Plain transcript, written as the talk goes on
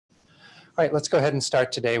All right, let's go ahead and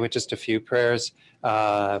start today with just a few prayers.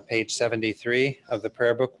 Page 73 of the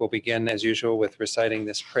prayer book. We'll begin, as usual, with reciting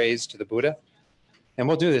this praise to the Buddha. And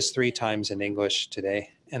we'll do this 3 times in English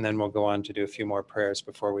today, and then we'll go on to do a few more prayers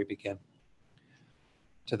before we begin.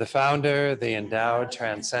 To the founder, the endowed,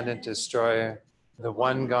 transcendent destroyer, the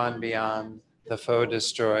one gone beyond, the foe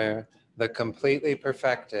destroyer, the completely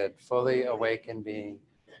perfected, fully awakened being,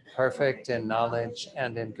 perfect in knowledge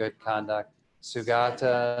and in good conduct,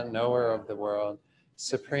 Sugata, knower of the world,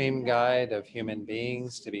 supreme guide of human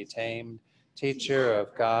beings to be tamed, teacher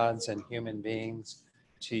of gods and human beings,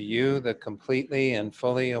 to you, the completely and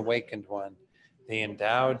fully awakened one, the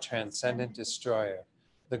endowed, transcendent destroyer,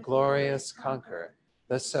 the glorious conqueror,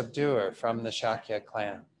 the subduer from the Shakya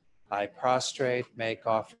clan, I prostrate, make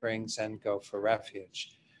offerings, and go for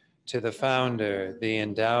refuge. To the founder, the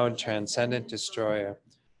endowed, transcendent destroyer,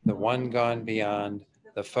 the one gone beyond,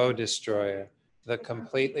 the foe destroyer, the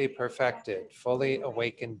completely perfected, fully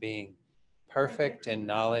awakened being, perfect in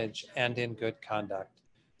knowledge and in good conduct,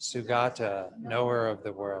 Sugata, knower of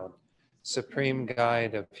the world, supreme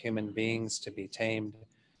guide of human beings to be tamed,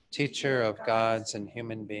 teacher of gods and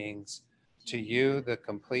human beings, to you, the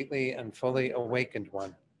completely and fully awakened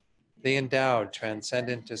one, the endowed,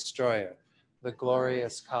 transcendent destroyer, the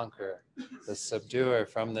glorious conqueror, the subduer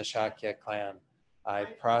from the Shakya clan, I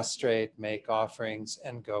prostrate, make offerings,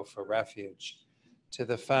 and go for refuge. To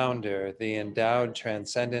the founder, the endowed,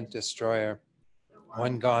 transcendent destroyer,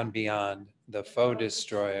 one gone beyond, the foe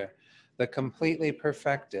destroyer, the completely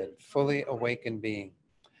perfected, fully awakened being,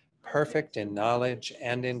 perfect in knowledge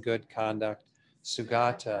and in good conduct,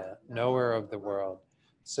 Sugata, knower of the world,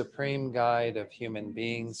 supreme guide of human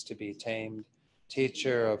beings to be tamed,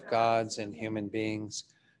 teacher of gods and human beings,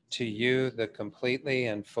 to you, the completely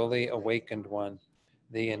and fully awakened one,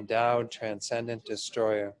 the endowed, transcendent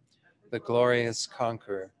destroyer, the glorious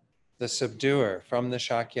conqueror, the subduer from the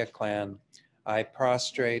Shakya clan, I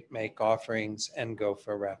prostrate, make offerings, and go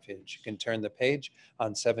for refuge. You can turn the page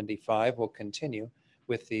on 75. We'll continue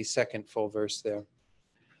with the second full verse there.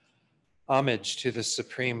 Homage to the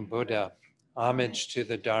Supreme Buddha, homage to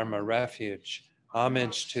the Dharma refuge,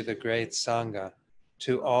 homage to the great Sangha,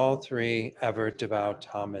 to all 3 ever devout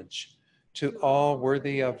homage, to all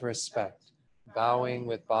worthy of respect, bowing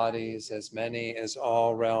with bodies as many as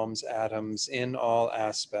all realms, atoms, in all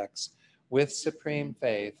aspects, with supreme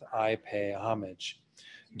faith I pay homage.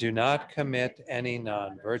 Do not commit any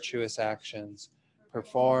non-virtuous actions,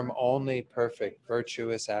 perform only perfect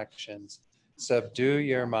virtuous actions, subdue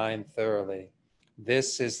your mind thoroughly.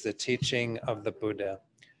 This is the teaching of the Buddha.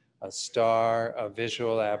 A star, a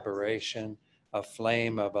visual aberration, a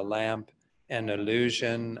flame of a lamp, an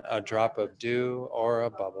illusion, a drop of dew or a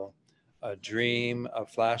bubble, a dream, a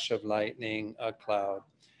flash of lightning, a cloud.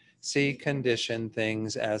 See conditioned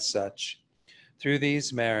things as such. Through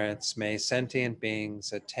these merits may sentient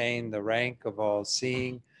beings attain the rank of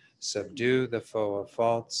all-seeing, subdue the foe of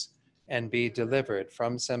faults, and be delivered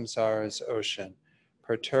from samsara's ocean,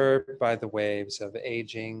 perturbed by the waves of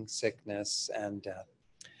aging, sickness, and death.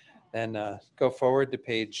 Then go forward to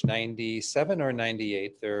page 97 or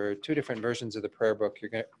 98. There are 2 different versions of the prayer book. You're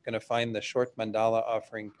going to find the short mandala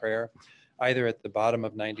offering prayer either at the bottom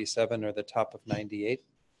of 97 or the top of 98.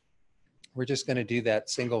 We're just going to do that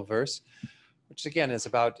single verse, which again is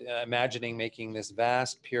about imagining making this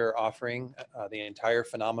vast, pure offering, the entire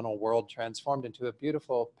phenomenal world transformed into a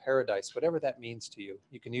beautiful paradise, whatever that means to you.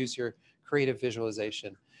 You can use your creative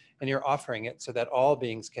visualization, and you're offering it so that all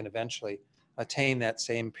beings can eventually attain that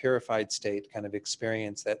same purified state, kind of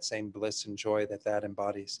experience that same bliss and joy that that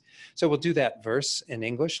embodies. So we'll do that verse in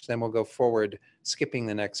English, then we'll go forward, skipping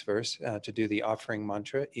the next verse to do the offering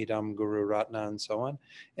mantra, Idam Guru Ratna, and so on.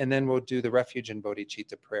 And then we'll do the refuge and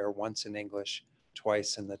bodhicitta prayer once in English,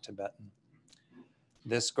 twice in the Tibetan.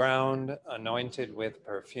 This ground, anointed with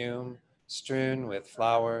perfume, strewn with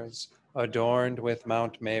flowers, adorned with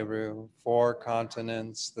Mount Meru, 4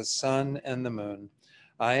 continents, the sun and the moon.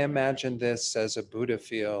 I imagine this as a Buddha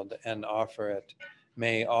field and offer it.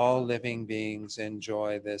 May all living beings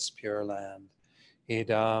enjoy this pure land.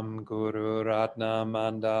 Idam Guru Ratna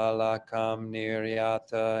Mandalakam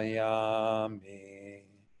Niryata Yami.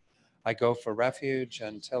 I go for refuge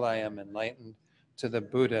until I am enlightened to the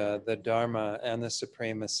Buddha, the Dharma, and the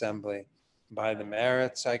Supreme Assembly. By the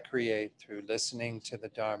merits I create through listening to the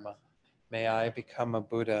Dharma, may I become a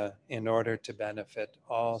Buddha in order to benefit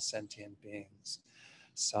all sentient beings.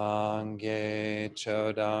 Sangye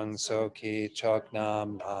Chodang Soki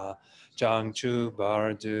Choknam La Jangchu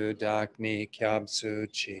Bardu Dakni Kyabsu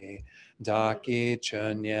Chi Daki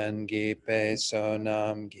Chunyen Gi Pe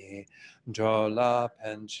Sonam Gi Drola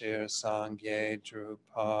penchir sangye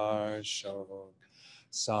drupar shok.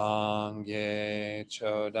 Sangye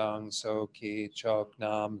chodang soki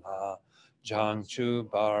choknam la. Jangchu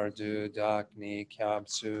bardu dakni kyab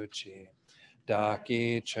suchi.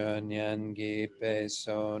 Daki chunyengi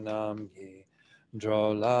pesonamgi.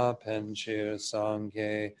 Drola penchir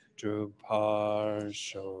sangye drupar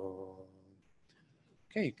shok.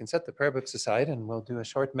 Okay, you can set the prayer books aside and we'll do a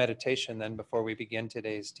short meditation then before we begin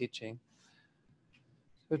today's teaching.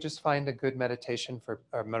 So just find a good meditation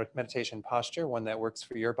meditation posture, one that works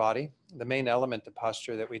for your body. The main element of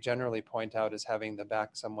posture that we generally point out is having the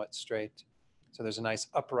back somewhat straight. So there's a nice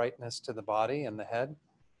uprightness to the body and the head,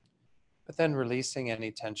 but then releasing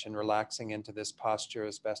any tension, relaxing into this posture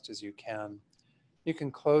as best as you can. You can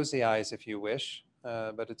close the eyes if you wish,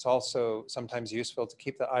 but it's also sometimes useful to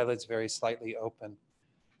keep the eyelids very slightly open.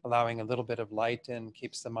 Allowing a little bit of light in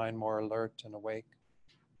keeps the mind more alert and awake.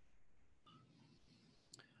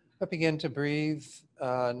 But begin to breathe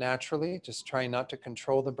naturally, just trying not to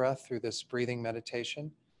control the breath through this breathing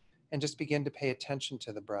meditation, and just begin to pay attention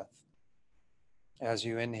to the breath as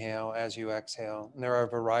you inhale, as you exhale. And there are a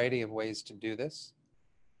variety of ways to do this.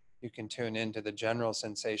 You can tune into the general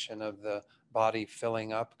sensation of the body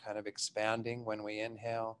filling up, kind of expanding when we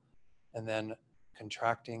inhale, and then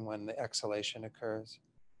contracting when the exhalation occurs.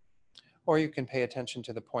 Or you can pay attention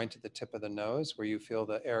to the point at the tip of the nose where you feel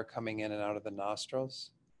the air coming in and out of the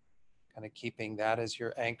nostrils, kind of keeping that as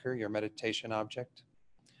your anchor, your meditation object.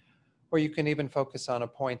 Or you can even focus on a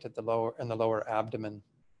point at the lower abdomen,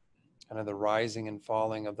 kind of the rising and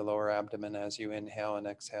falling of the lower abdomen as you inhale and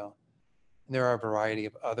exhale. And there are a variety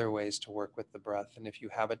of other ways to work with the breath. And if you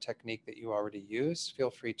have a technique that you already use,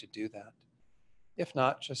 feel free to do that. If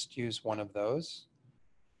not, just use one of those.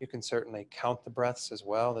 You can certainly count the breaths as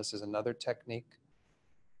well. This is another technique.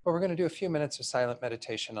 But we're going to do a few minutes of silent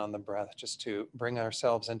meditation on the breath, just to bring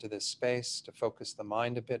ourselves into this space, to focus the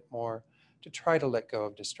mind a bit more, to try to let go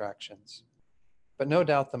of distractions. But no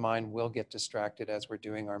doubt the mind will get distracted as we're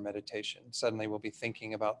doing our meditation. Suddenly we'll be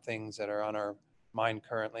thinking about things that are on our mind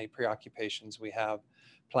currently, preoccupations we have,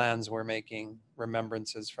 plans we're making,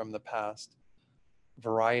 remembrances from the past,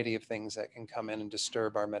 variety of things that can come in and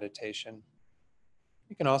disturb our meditation.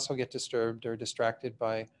 You can also get disturbed or distracted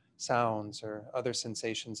by sounds or other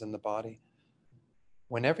sensations in the body.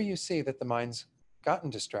 Whenever you see that the mind's gotten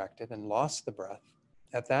distracted and lost the breath,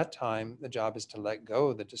 at that time, the job is to let go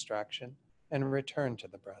of the distraction and return to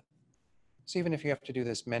the breath. So even if you have to do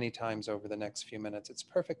this many times over the next few minutes, it's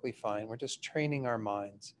perfectly fine. We're just training our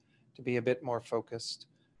minds to be a bit more focused,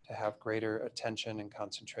 to have greater attention and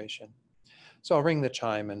concentration. So I'll ring the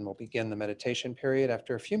chime and we'll begin the meditation period.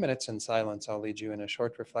 After a few minutes in silence, I'll lead you in a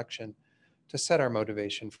short reflection to set our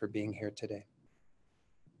motivation for being here today.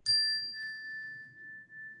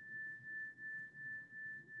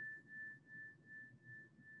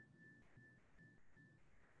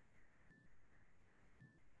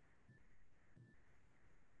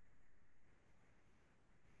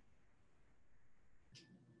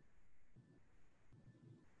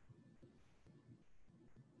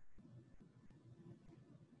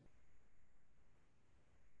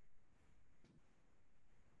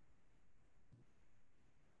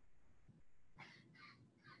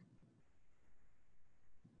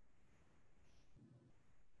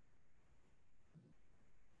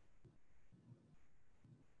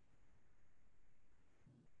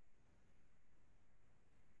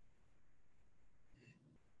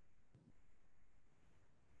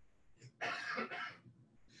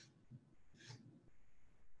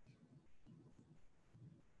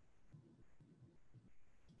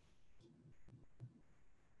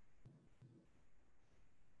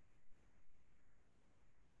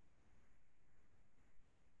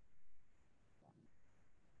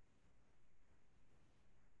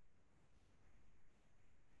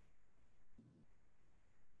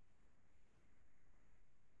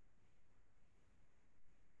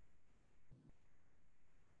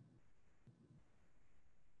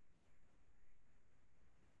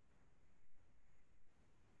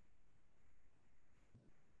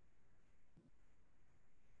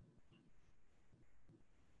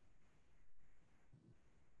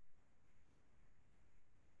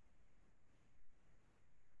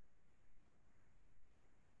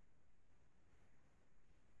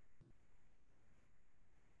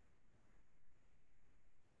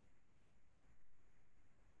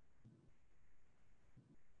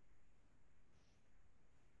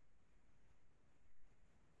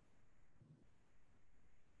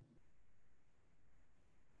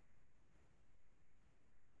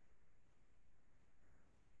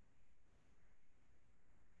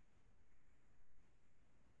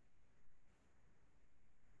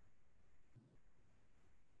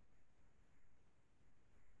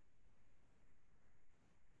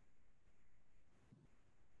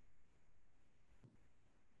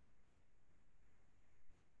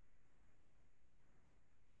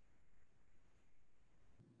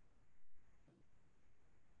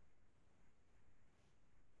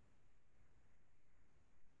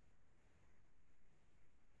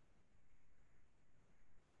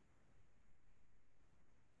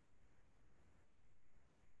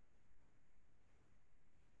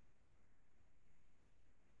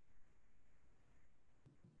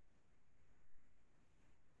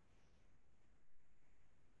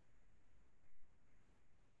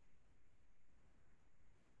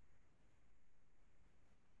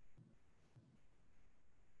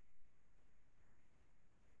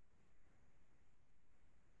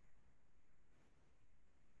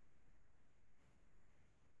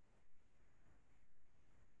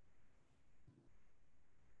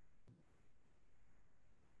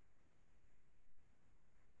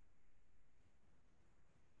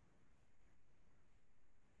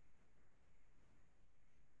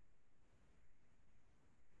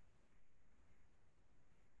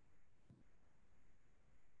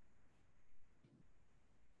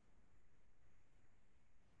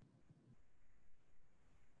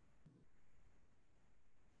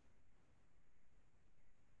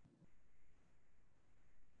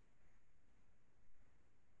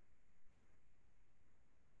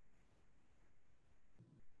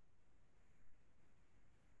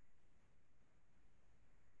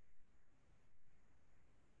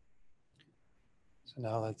 So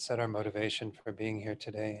now let's set our motivation for being here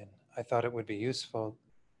today. And I thought it would be useful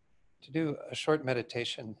to do a short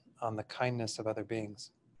meditation on the kindness of other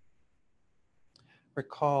beings.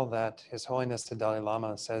 Recall that His Holiness the Dalai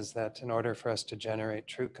Lama says that in order for us to generate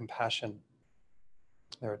true compassion,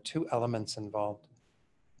 there are two elements involved.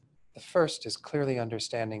 The first is clearly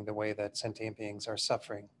understanding the way that sentient beings are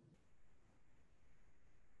suffering.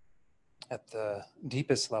 At the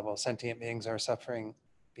deepest level, sentient beings are suffering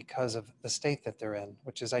because of the state that they're in,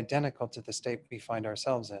 which is identical to the state we find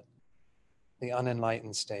ourselves in, the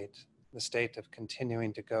unenlightened state, the state of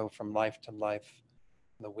continuing to go from life to life,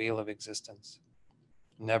 the wheel of existence,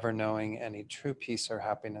 never knowing any true peace or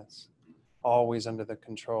happiness, always under the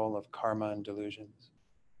control of karma and delusions.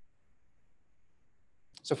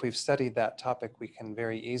 So if we've studied that topic, we can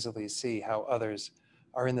very easily see how others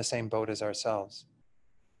are in the same boat as ourselves.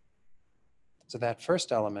 So that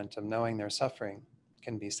first element of knowing their suffering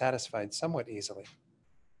can be satisfied somewhat easily.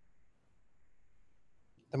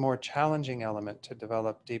 The more challenging element to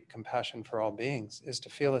develop deep compassion for all beings is to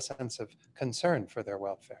feel a sense of concern for their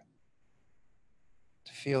welfare,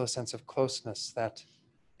 to feel a sense of closeness, that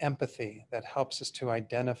empathy that helps us to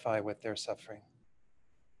identify with their suffering,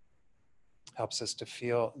 helps us to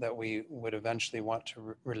feel that we would eventually want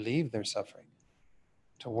to relieve their suffering,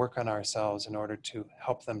 to work on ourselves in order to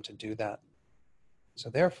help them to do that. So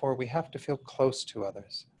therefore, we have to feel close to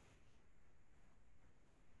others.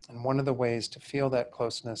 And one of the ways to feel that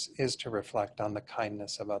closeness is to reflect on the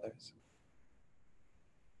kindness of others.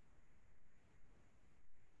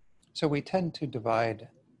 So we tend to divide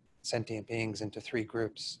sentient beings into three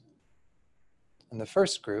groups. In the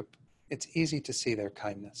first group, it's easy to see their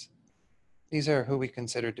kindness. These are who we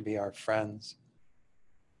consider to be our friends,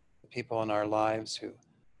 the people in our lives who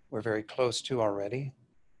we're very close to already.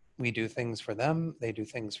 We do things for them, they do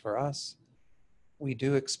things for us. We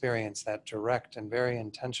do experience that direct and very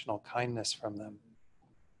intentional kindness from them.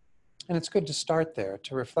 And it's good to start there,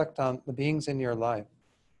 to reflect on the beings in your life.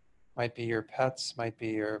 Might be your pets, might be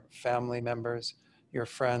your family members, your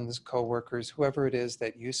friends, co-workers, whoever it is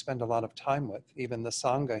that you spend a lot of time with, even the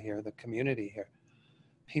Sangha here, the community here.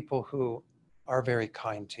 People who are very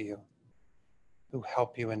kind to you, who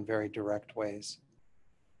help you in very direct ways.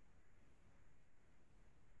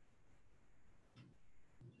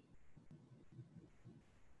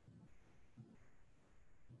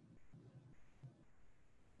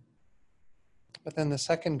 But then the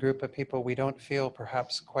second group of people, we don't feel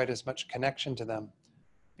perhaps quite as much connection to them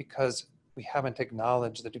because we haven't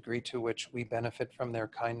acknowledged the degree to which we benefit from their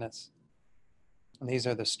kindness. And these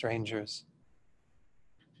are the strangers.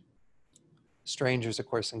 Strangers, of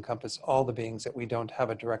course, encompass all the beings that we don't have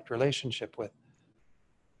a direct relationship with.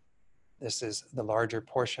 This is the larger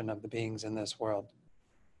portion of the beings in this world.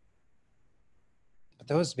 But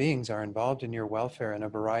those beings are involved in your welfare in a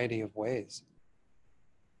variety of ways.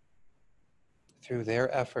 Through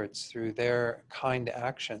their efforts, through their kind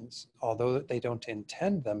actions, although they don't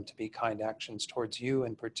intend them to be kind actions towards you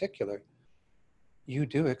in particular, you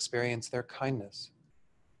do experience their kindness.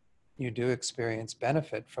 You do experience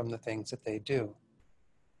benefit from the things that they do,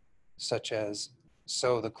 such as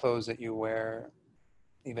sew the clothes that you wear,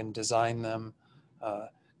 even design them,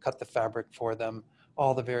 cut the fabric for them,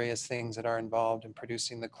 all the various things that are involved in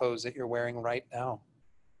producing the clothes that you're wearing right now.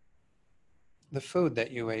 The food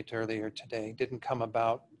that you ate earlier today didn't come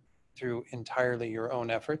about through entirely your own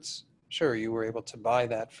efforts. Sure, you were able to buy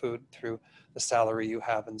that food through the salary you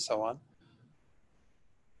have and so on.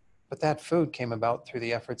 But that food came about through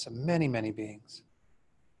the efforts of many, many beings.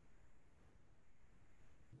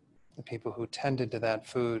 The people who tended to that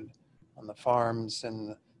food on the farms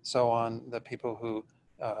and so on, the people who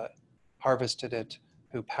harvested it,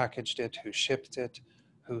 who packaged it, who shipped it,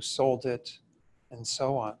 who sold it, and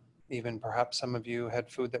so on. Even perhaps some of you had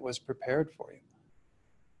food that was prepared for you.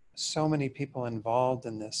 So many people involved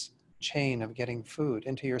in this chain of getting food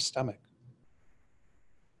into your stomach.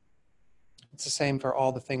 It's the same for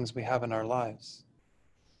all the things we have in our lives.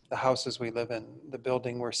 The houses we live in, the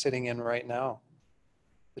building we're sitting in right now,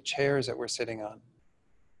 the chairs that we're sitting on,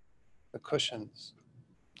 the cushions.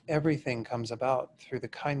 Everything comes about through the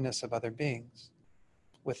kindness of other beings.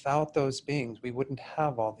 Without those beings, we wouldn't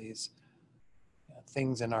have all these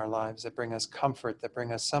things in our lives that bring us comfort, that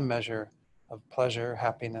bring us some measure of pleasure,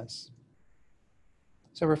 happiness.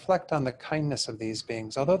 So reflect on the kindness of these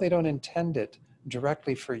beings. Although they don't intend it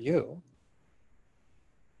directly for you,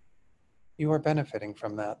 you are benefiting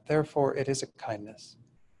from that. Therefore, it is a kindness.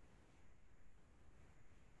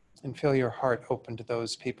 And feel your heart open to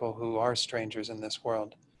those people who are strangers in this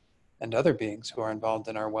world and other beings who are involved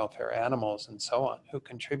in our welfare, animals and so on, who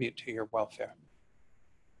contribute to your welfare.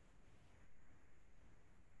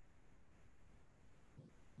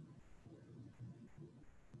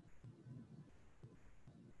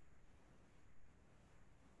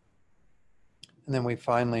 And then we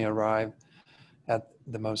finally arrive at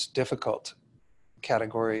the most difficult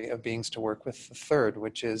category of beings to work with, the third,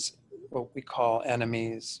 which is what we call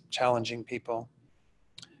enemies, challenging people,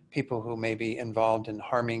 people who may be involved in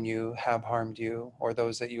harming you, have harmed you, or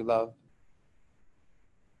those that you love.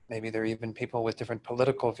 Maybe they're even people with different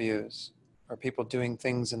political views, or people doing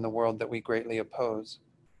things in the world that we greatly oppose.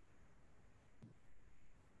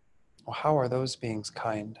 Well, how are those beings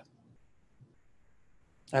kind?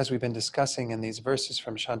 As we've been discussing in these verses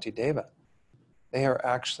from Shantideva, they are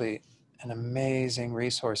actually an amazing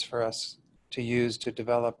resource for us to use to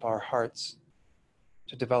develop our hearts,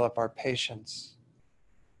 to develop our patience,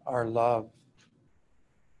 our love,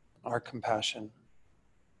 our compassion.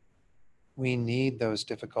 We need those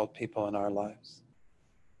difficult people in our lives.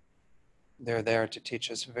 They're there to teach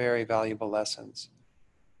us very valuable lessons.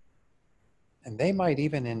 And they might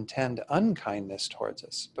even intend unkindness towards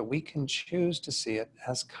us, but we can choose to see it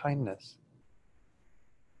as kindness.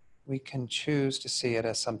 We can choose to see it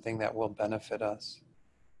as something that will benefit us.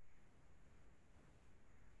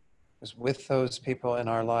 Because with those people in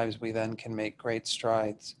our lives, we then can make great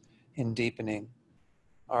strides in deepening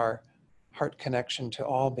our heart connection to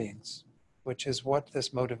all beings, which is what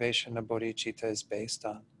this motivation of bodhicitta is based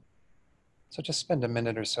on. So just spend a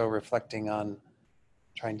minute or so reflecting on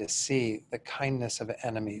trying to see the kindness of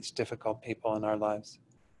enemies, difficult people in our lives.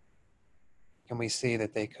 Can we see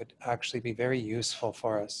that they could actually be very useful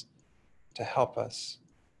for us, to help us,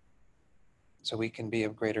 so we can be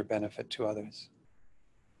of greater benefit to others?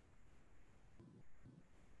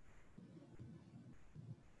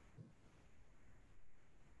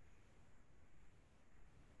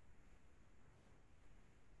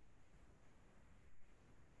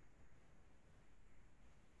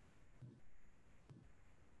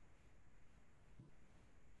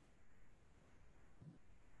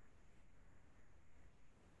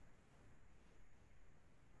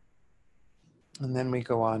 And then we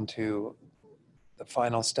go on to the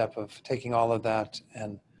final step of taking all of that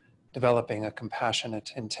and developing a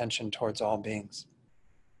compassionate intention towards all beings.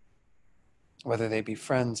 Whether they be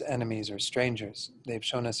friends, enemies, or strangers, they've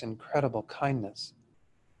shown us incredible kindness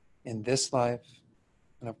in this life,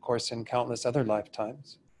 and of course in countless other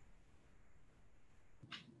lifetimes.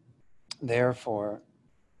 Therefore,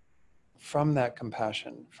 from that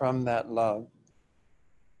compassion, from that love,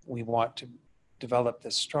 we want to develop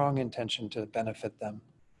this strong intention to benefit them,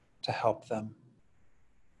 to help them,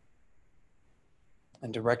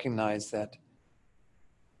 and to recognize that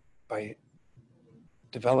by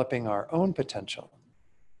developing our own potential,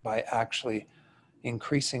 by actually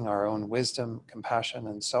increasing our own wisdom, compassion,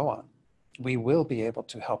 and so on, we will be able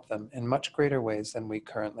to help them in much greater ways than we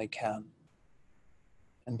currently can.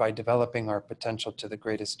 And by developing our potential to the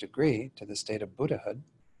greatest degree, to the state of Buddhahood,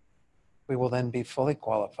 we will then be fully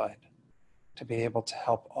qualified to be able to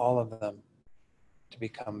help all of them to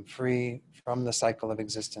become free from the cycle of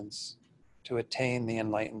existence, to attain the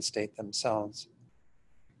enlightened state themselves.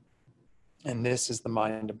 And this is the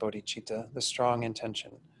mind of bodhicitta, the strong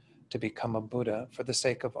intention to become a Buddha for the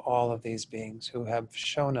sake of all of these beings who have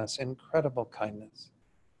shown us incredible kindness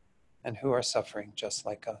and who are suffering just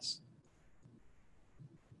like us.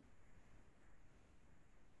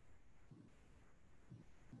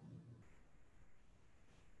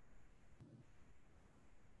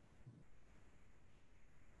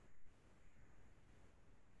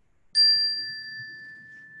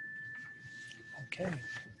 Okay.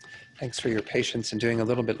 Thanks for your patience in doing a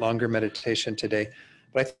little bit longer meditation today.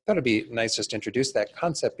 But I thought it'd be nice just to introduce that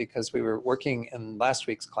concept, because we were working in last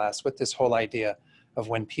week's class with this whole idea of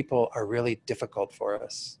when people are really difficult for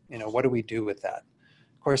us. What do we do with that?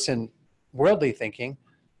 Of course, in worldly thinking,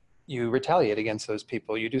 you retaliate against those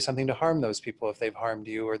people. You do something to harm those people if they've harmed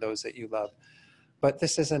you or those that you love. But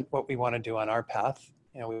this isn't what we want to do on our path.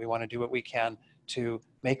 We want to do what we can to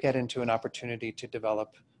make that into an opportunity to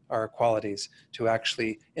develop our qualities, to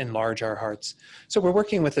actually enlarge our hearts. So we're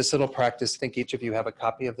working with this little practice. I think each of you have a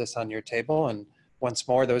copy of this on your table. And once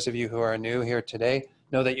more, those of you who are new here today,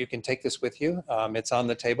 know that you can take this with you. It's on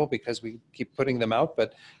the table because we keep putting them out,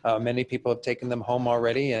 but many people have taken them home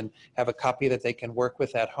already and have a copy that they can work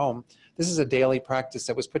with at home. This is a daily practice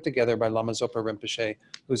that was put together by Lama Zopa Rinpoche,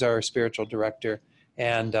 who's our spiritual director.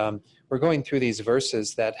 And we're going through these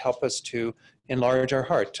verses that help us to enlarge our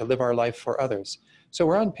heart, to live our life for others. So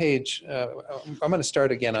we're on page, I'm going to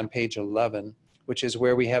start again on page 11, which is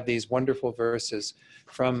where we have these wonderful verses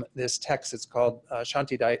from this text. It's called,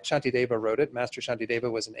 Shantideva wrote it. Master Shantideva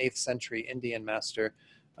was an 8th century Indian master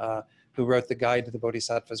who wrote the Guide to the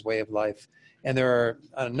Bodhisattva's Way of Life. And there are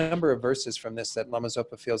a number of verses from this that Lama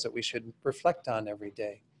Zopa feels that we should reflect on every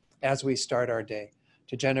day as we start our day,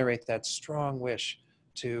 to generate that strong wish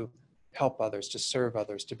to help others, to serve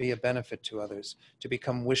others, to be a benefit to others, to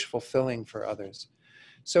become wish fulfilling for others.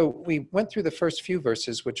 So we went through the first few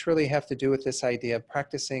verses, which really have to do with this idea of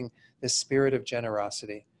practicing this spirit of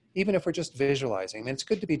generosity, even if we're just visualizing. I mean, it's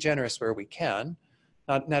good to be generous where we can.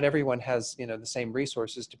 Not everyone has, the same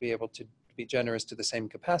resources to be able to be generous to the same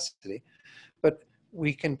capacity, but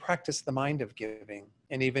we can practice the mind of giving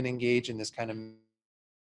and even engage in this kind of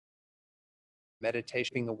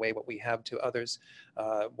meditation, giving away what we have to others,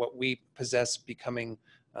 what we possess becoming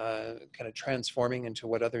kind of transforming into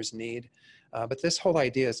what others need. But this whole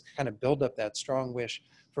idea is kind of build up that strong wish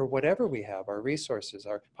for whatever we have, our resources,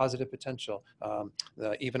 our positive potential,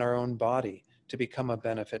 even our own body, to become a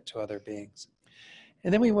benefit to other beings.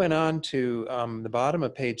 And then we went on to the bottom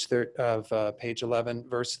of page 11,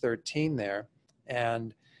 verse 13 there.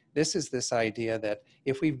 And this is this idea that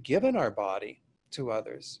if we've given our body to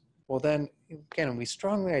others, well then, again, we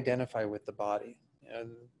strongly identify with the body.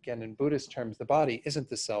 Again, in Buddhist terms, the body isn't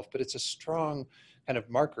the self, but it's a strong kind of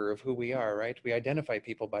marker of who we are, right? We identify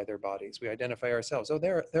people by their bodies. We identify ourselves. Oh,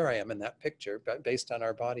 there I am in that picture, but based on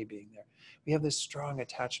our body being there. We have this strong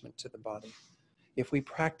attachment to the body. If we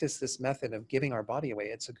practice this method of giving our body away,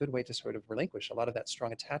 it's a good way to sort of relinquish a lot of that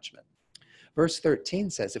strong attachment. Verse 13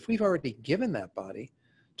 says, if we've already given that body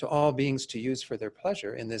to all beings to use for their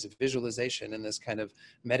pleasure in this visualization, in this kind of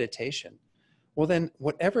meditation, well then,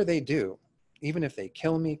 whatever they do, even if they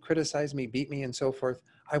kill me, criticize me, beat me, and so forth,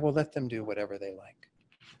 I will let them do whatever they like.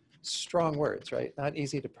 Strong words, right? Not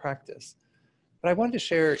easy to practice. But I wanted to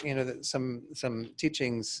share, some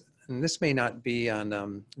teachings, and this may not be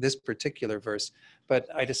on this particular verse, but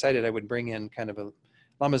I decided I would bring in kind of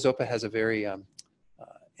Lama Zopa has a very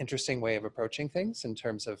interesting way of approaching things in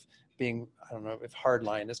terms of being, I don't know if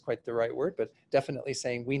hardline is quite the right word, but definitely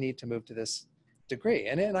saying we need to move to this degree.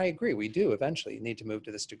 And I agree, we do eventually need to move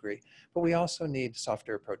to this degree, but we also need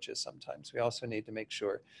softer approaches sometimes. We also need to make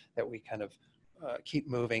sure that we kind of keep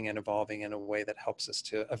moving and evolving in a way that helps us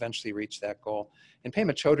to eventually reach that goal. And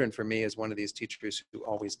Pema Chodron for me is one of these teachers who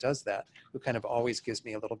always does that, who kind of always gives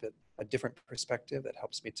me a different perspective that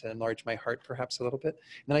helps me to enlarge my heart perhaps a little bit.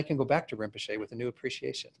 And then I can go back to Rinpoche with a new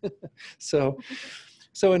appreciation. So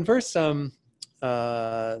in verse 13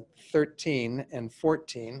 and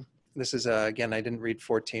 14, this is, again, I didn't read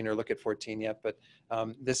 14 or look at 14 yet, but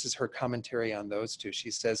this is her commentary on those two. She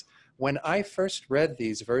says, when I first read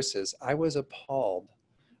these verses, I was appalled.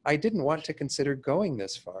 I didn't want to consider going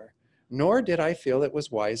this far, nor did I feel it was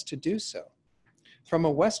wise to do so. From a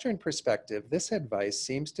Western perspective, this advice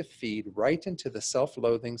seems to feed right into the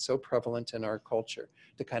self-loathing so prevalent in our culture,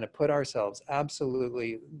 to kind of put ourselves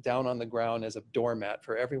absolutely down on the ground as a doormat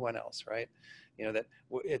for everyone else, right? That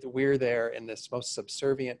we're there in this most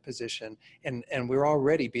subservient position, and we're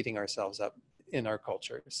already beating ourselves up in our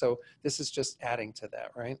culture. So this is just adding to that,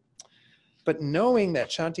 right? But knowing that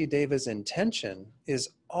Shantideva's intention is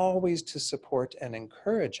always to support and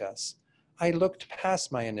encourage us, I looked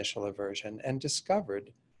past my initial aversion and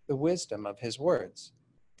discovered the wisdom of his words.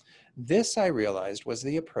 This, I realized, was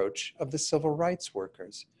the approach of the civil rights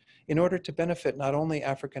workers. In order to benefit not only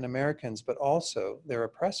African Americans, but also their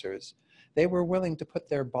oppressors, they were willing to put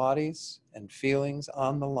their bodies and feelings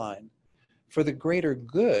on the line. For the greater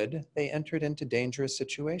good, they entered into dangerous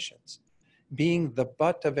situations. Being the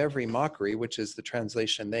butt of every mockery, which is the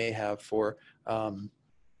translation they have for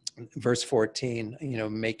verse 14,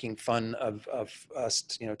 making fun of us,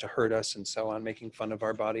 to hurt us and so on, making fun of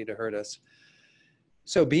our body to hurt us.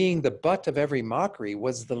 So being the butt of every mockery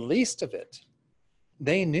was the least of it.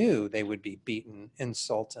 They knew they would be beaten,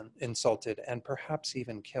 insulted, and perhaps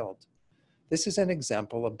even killed. This is an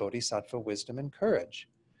example of bodhisattva wisdom and courage.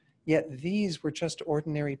 Yet these were just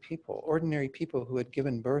ordinary people who had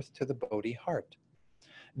given birth to the Bodhi heart.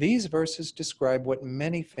 These verses describe what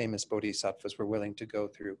many famous bodhisattvas were willing to go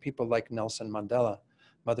through, people like Nelson Mandela,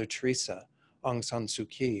 Mother Teresa, Aung San Suu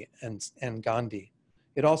Kyi, and Gandhi.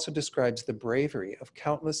 It also describes the bravery of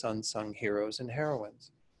countless unsung heroes and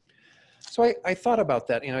heroines. So I thought about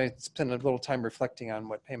that. I spent a little time reflecting on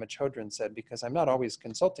what Pema Chodron said, because I'm not always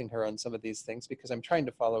consulting her on some of these things because I'm trying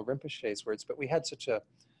to follow Rinpoche's words, but we had such a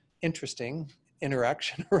interesting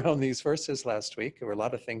interaction around these verses last week. There were a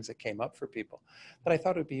lot of things that came up for people that I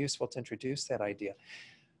thought it would be useful to introduce that idea.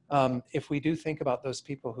 If we do think about those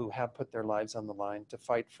people who have put their lives on the line to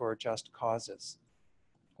fight for just causes,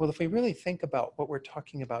 well, if we really think about what we're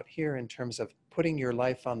talking about here in terms of putting your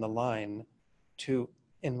life on the line to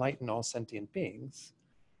enlighten all sentient beings,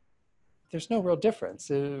 there's no real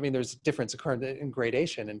difference. I mean, there's a difference in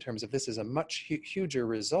gradation in terms of this is a much huger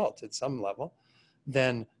result at some level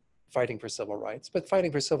than fighting for civil rights, but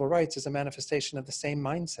fighting for civil rights is a manifestation of the same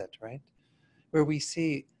mindset, right? Where we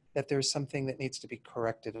see that there's something that needs to be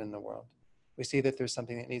corrected in the world. We see that there's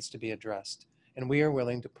something that needs to be addressed, and we are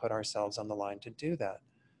willing to put ourselves on the line to do that.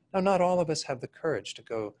 Now, not all of us have the courage to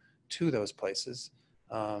go to those places.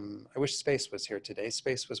 I wish Space was here today.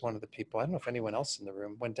 Space was one of the people, I don't know if anyone else in the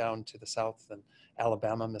room, went down to the South and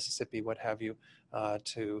Alabama, Mississippi, what have you,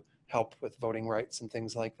 to help with voting rights and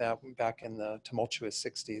things like that back in the tumultuous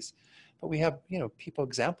 60s. But we have, people,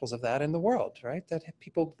 examples of that in the world, right? That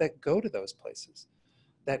people that go to those places,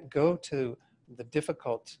 that go to the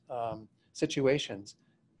difficult situations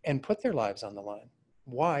and put their lives on the line.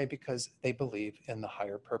 Why? Because they believe in the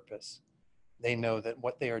higher purpose. They know that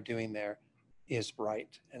what they are doing there is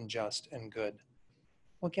right and just and good.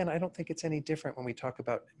 Well, again, I don't think it's any different when we talk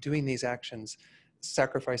about doing these actions,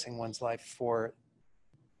 sacrificing one's life for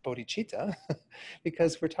bodhicitta,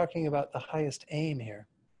 because we're talking about the highest aim here.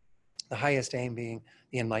 The highest aim being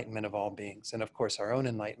the enlightenment of all beings, and of course our own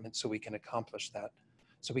enlightenment, so we can accomplish that,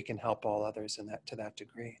 so we can help all others in that, to that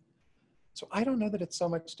degree. So I don't know that it's so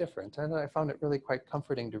much different. And I found it really quite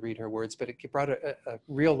comforting to read her words, but it brought a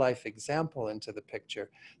real life example into the picture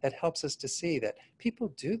that helps us to see that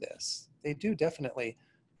people do this. They do definitely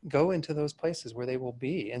go into those places where they will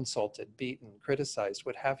be insulted, beaten, criticized,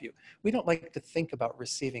 what have you. We don't like to think about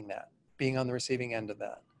receiving that, being on the receiving end of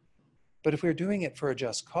that. But if we're doing it for a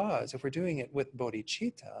just cause, if we're doing it with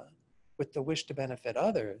bodhicitta, with the wish to benefit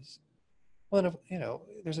others, well,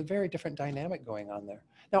 there's a very different dynamic going on there.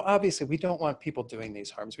 Now, obviously, we don't want people doing these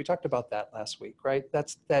harms. We talked about that last week, right?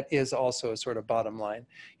 That is also a sort of bottom line.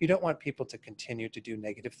 You don't want people to continue to do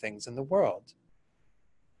negative things in the world.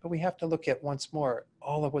 But we have to look at, once more,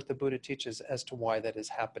 all of what the Buddha teaches as to why that is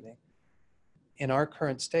happening. In our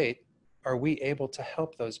current state, are we able to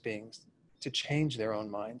help those beings to change their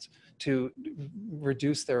own minds, to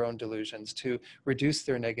reduce their own delusions, to reduce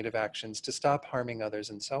their negative actions, to stop harming others,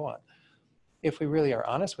 and so on? If we really are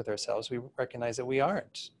honest with ourselves, we recognize that we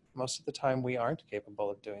aren't. Most of the time, we aren't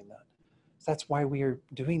capable of doing that. That's why we are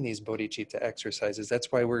doing these bodhicitta exercises.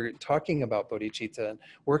 That's why we're talking about bodhicitta and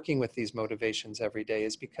working with these motivations every day,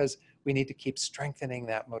 is because we need to keep strengthening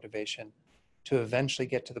that motivation to eventually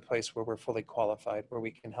get to the place where we're fully qualified, where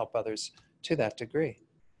we can help others to that degree.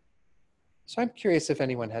 So I'm curious if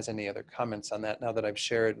anyone has any other comments on that, now that I've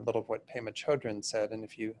shared a little of what Pema Chodron said, and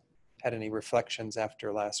if you had any reflections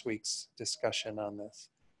after last week's discussion on this.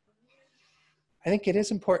 I think it is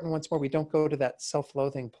important, once more, we don't go to that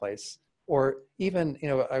self-loathing place, or even,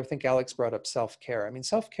 I think Alex brought up self-care. I mean,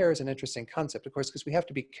 self-care is an interesting concept, of course, because we have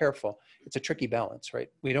to be careful. It's a tricky balance, right?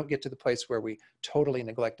 We don't get to the place where we totally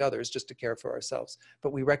neglect others just to care for ourselves,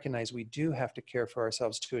 but we recognize we do have to care for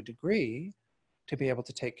ourselves to a degree to be able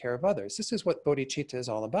to take care of others. This is what bodhicitta is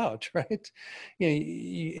all about, right?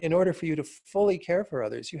 In order for you to fully care for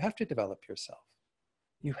others, you have to develop yourself.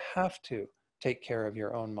 You have to take care of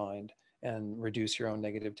your own mind and reduce your own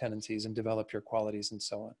negative tendencies and develop your qualities and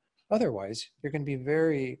so on. Otherwise, you're going to be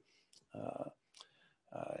very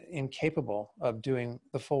incapable of doing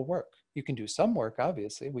the full work. You can do some work,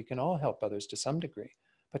 obviously. We can all help others to some degree,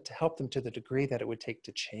 but to help them to the degree that it would take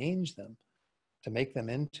to change them, to make them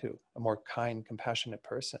into a more kind, compassionate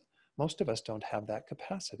person, most of us don't have that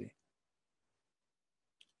capacity.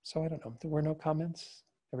 So I don't know. There were no comments?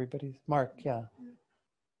 Everybody? Mark, yeah.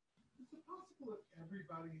 Is it possible that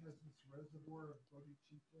everybody has this reservoir of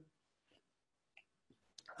bodhicitta?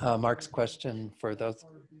 Mark's question for those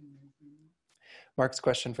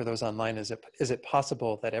online is it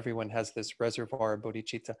possible that everyone has this reservoir of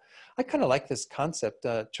bodhicitta? I kind of like this concept.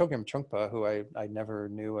 Chogyam Trungpa, who I never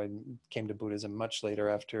knew and came to Buddhism much later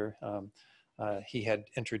after he had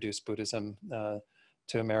introduced Buddhism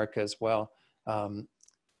to America as well.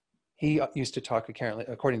 He used to talk,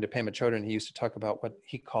 according to Pema Chodron, he used to talk about what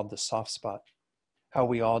he called the soft spot, how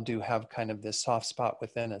we all do have kind of this soft spot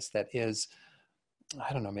within us that is,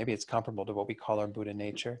 I don't know, maybe it's comparable to what we call our Buddha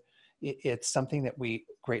nature. It's something that we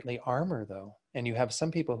greatly armor, though. And you have some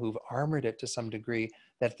people who've armored it to some degree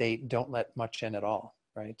that they don't let much in at all,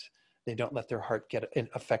 right? They don't let their heart get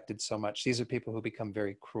affected so much. These are people who become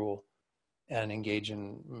very cruel and engage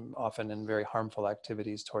often in very harmful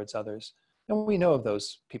activities towards others. And we know of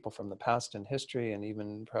those people from the past in history, and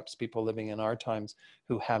even perhaps people living in our times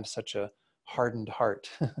who have such a hardened heart.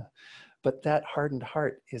 But that hardened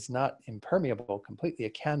heart is not impermeable completely.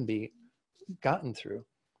 It can be gotten through,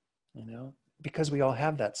 because we all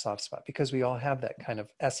have that soft spot, because we all have that kind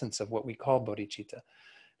of essence of what we call bodhicitta.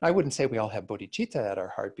 I wouldn't say we all have bodhicitta at our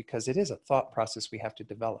heart, because it is a thought process we have to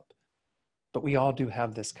develop. But we all do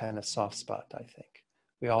have this kind of soft spot, I think.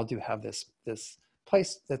 We all do have this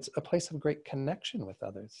place that's a place of great connection with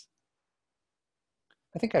others.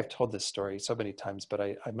 I think I've told this story so many times, but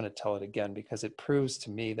I'm going to tell it again because it proves to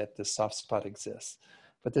me that this soft spot exists.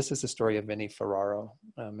 But this is the story of Vinnie Ferraro.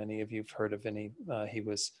 Many of you have heard of Vinnie.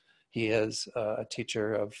 He is a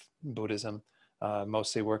teacher of Buddhism,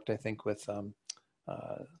 mostly worked, I think, with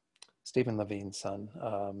Stephen Levine's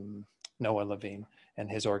son, Noah Levine,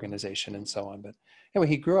 and his organization and so on. But anyway,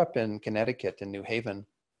 he grew up in Connecticut, in New Haven.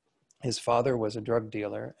 His father was a drug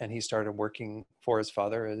dealer, and he started working for his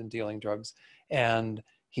father and dealing drugs. And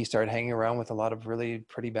he started hanging around with a lot of really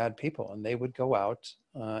pretty bad people, and they would go out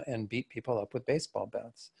and beat people up with baseball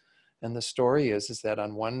bats. And the story is that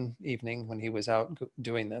on one evening when he was out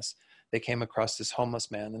doing this, they came across this homeless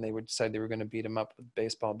man, and they would decide they were going to beat him up with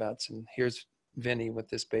baseball bats. And here's Vinny with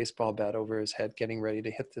this baseball bat over his head, getting ready to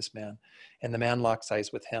hit this man. And the man locks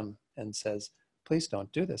eyes with him and says, "Please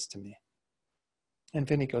don't do this to me." And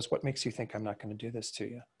Vinny goes, "What makes you think I'm not going to do this to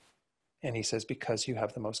you?" And he says, "Because you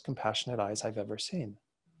have the most compassionate eyes I've ever seen."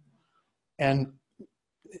 And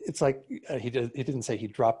it's like, he didn't say he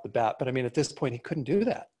dropped the bat, but I mean, at this point, he couldn't do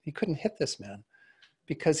that. He couldn't hit this man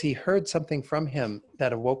because he heard something from him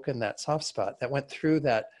that awoke in that soft spot, that went through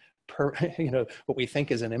that, what we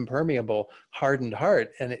think is an impermeable, hardened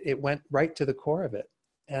heart. And it went right to the core of it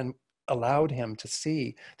and allowed him to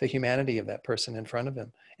see the humanity of that person in front of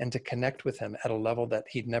him and to connect with him at a level that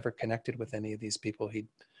he'd never connected with any of these people he'd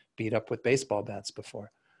beat up with baseball bats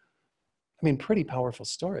before. I mean, pretty powerful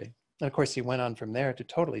story. And of course, he went on from there to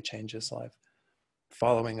totally change his life,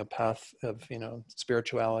 following a path of,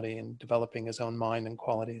 spirituality and developing his own mind and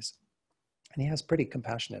qualities. And he has pretty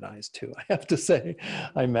compassionate eyes too, I have to say.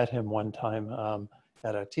 I met him one time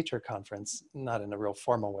at a teacher conference, not in a real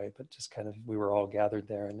formal way, but just kind of, we were all gathered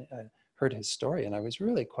there, and I heard his story, and I was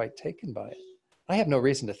really quite taken by it. I have no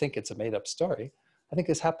reason to think it's a made-up story. I think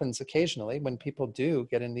this happens occasionally when people do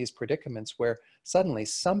get in these predicaments where suddenly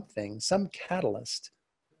some catalyst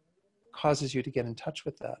causes you to get in touch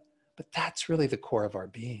with that. But that's really the core of our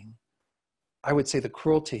being. I would say the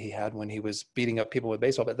cruelty he had when he was beating up people with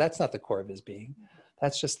baseball, but that's not the core of his being.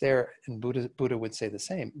 That's just there, and Buddha would say the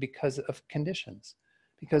same, because of conditions,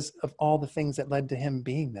 because of all the things that led to him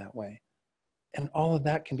being that way. And all of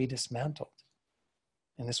that can be dismantled.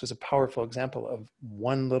 And this was a powerful example of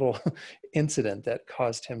one little incident that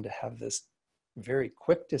caused him to have this very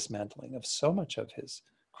quick dismantling of so much of his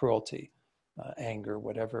cruelty, anger,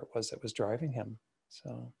 whatever it was that was driving him.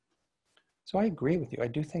 So I agree with you. I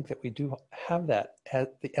do think that we do have that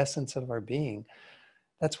at the essence of our being.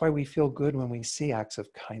 That's why we feel good when we see acts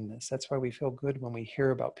of kindness. That's why we feel good when we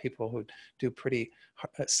hear about people who do pretty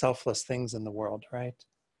selfless things in the world, right?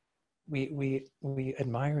 We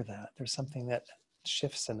admire that. There's something that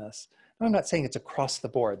shifts in us. And I'm not saying it's across the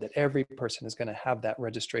board that every person is going to have that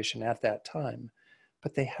registration at that time,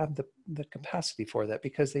 but they have the capacity for that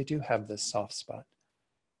because they do have this soft spot.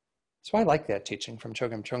 So I like that teaching from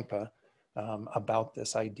Chogyam Trungpa about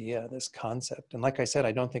this idea, this concept. And like I said,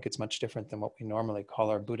 I don't think it's much different than what we normally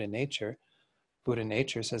call our Buddha nature. Buddha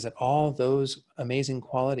nature says that all those amazing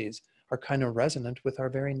qualities are kind of resonant with our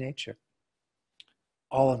very nature.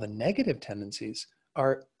 All of the negative tendencies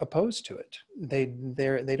are opposed to it. They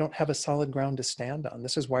don't have a solid ground to stand on.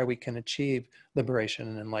 This is why we can achieve liberation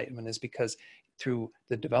and enlightenment, is because through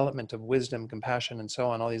the development of wisdom, compassion, and so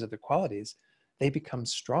on, all these other qualities, they become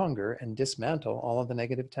stronger and dismantle all of the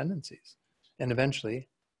negative tendencies and eventually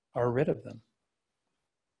are rid of them.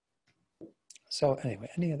 So anyway,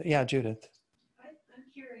 any other? Yeah, Judith. I'm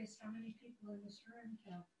curious how many people in this room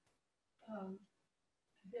have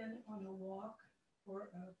been on a walk for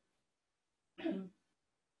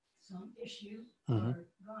some issue, or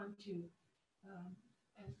gone to,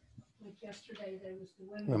 like yesterday there was the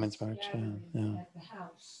women's march at the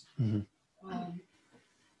house.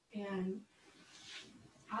 And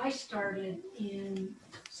I started in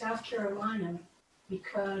South Carolina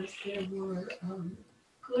because there were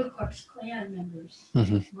Ku Klux Klan members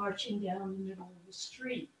marching down the middle of the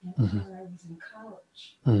street where I was in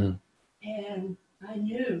college. And I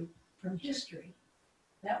knew from history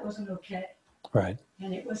that wasn't okay. Right.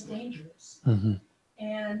 And it was dangerous.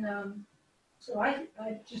 And so I'm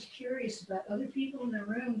just curious about other people in the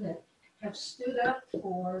room that have stood up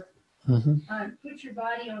for, put your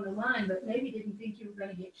body on the line, but maybe didn't think you were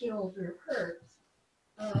going to get killed or hurt.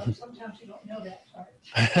 Sometimes you don't know that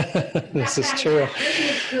part. This is true. Maybe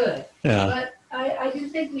it's good. Yeah. But I do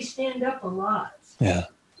think we stand up a lot. Yeah.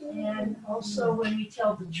 And also when we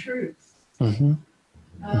tell the truth. And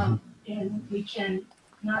we can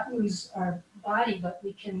not lose our body, but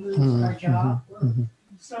we can lose our job or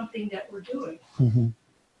something that we're doing.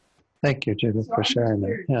 Thank you, Judith, for sharing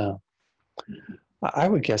that. Yeah. I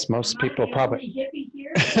would guess most people probably. Hippie here?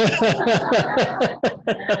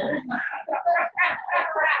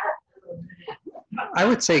 I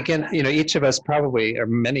would say again, each of us probably, or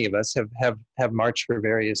many of us have marched for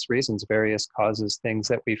various reasons, various causes, things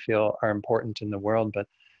that we feel are important in the world. But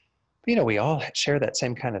we all share that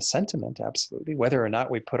same kind of sentiment, absolutely. Whether or not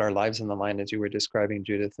we put our lives on the line, as you were describing,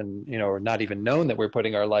 Judith, and or not even known that we're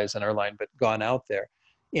putting our lives on our line, but gone out there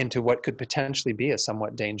into what could potentially be a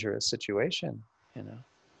somewhat dangerous situation.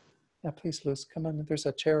 Yeah, please, Luz, come on. There's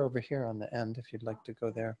a chair over here on the end if you'd like to go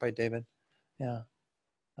there by David. Yeah.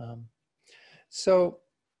 So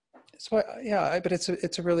yeah, but it's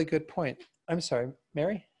a really good point. I'm sorry,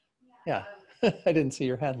 Mary? Yeah. I didn't see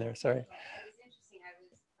your hand there, sorry. It was interesting. I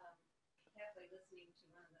was halfway listening to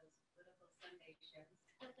one of those political Sunday shows,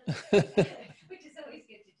 which is always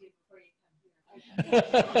good to do before you come here.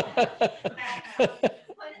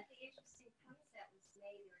 One of the interesting points that was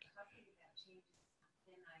made, they were talking about changes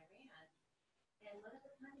in Iran, and one of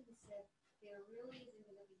the pundits said there really isn't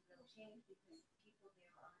going to be real change because people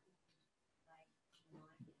there aren't like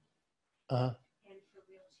wanting. And for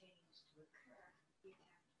real change to occur, you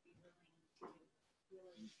have to be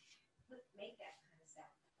willing to really make that kind of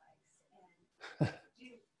sacrifice and do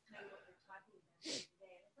kind of what we're talking about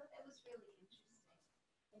today. And I thought that was really interesting,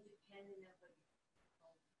 independent of what your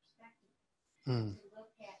whole perspective is, to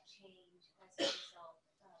look at change as a result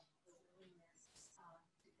of the willingness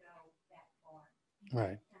to go that far,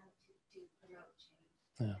 Right. To promote change.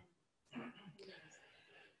 Yeah.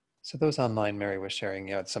 So those online, Mary was sharing,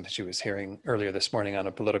 it's something she was hearing earlier this morning on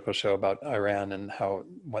a political show about Iran, and how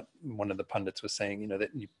what one of the pundits was saying,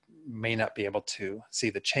 that you may not be able to see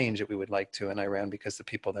the change that we would like to in Iran because the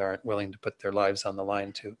people there aren't willing to put their lives on the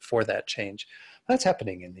line for that change. That's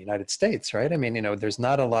happening in the United States, right? I mean, there's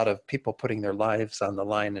not a lot of people putting their lives on the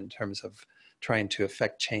line in terms of trying to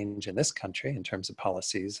affect change in this country, in terms of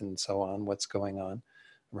policies and so on, what's going on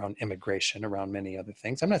around immigration, around many other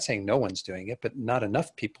things. I'm not saying no one's doing it, but not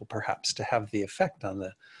enough people perhaps to have the effect on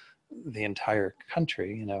the entire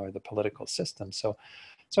country, or the political system. So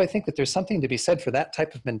I think that there's something to be said for that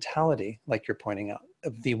type of mentality, like you're pointing out,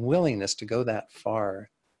 of the willingness to go that far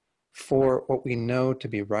for what we know to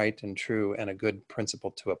be right and true and a good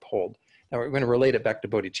principle to uphold. Now we're going to relate it back to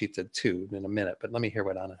bodhicitta too in a minute, but let me hear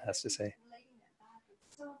what Anna has to say. Relating that back,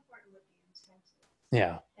 it's so important what the intent is.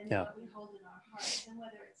 Yeah. And yeah. what we hold in our hearts, and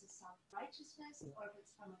whether it's a self-righteousness or if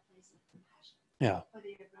it's from a place of compassion. Yeah. For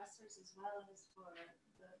the aggressors as well as for the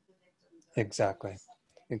victims. Exactly.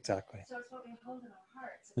 Exactly. So it's what we hold in our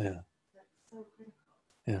hearts. Yeah. That's so critical.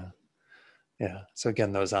 Yeah. Yeah. So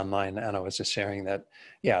again, those online, Anna was just sharing that,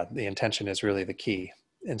 yeah, the intention is really the key.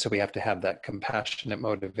 And so we have to have that compassionate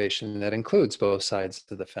motivation that includes both sides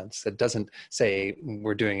of the fence, that doesn't say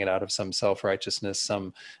we're doing it out of some self-righteousness,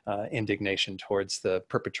 some indignation towards the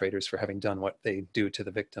perpetrators for having done what they do to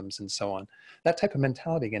the victims and so on. That type of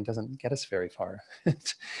mentality, again, doesn't get us very far.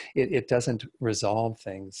 It doesn't resolve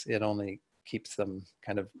things. It only keeps them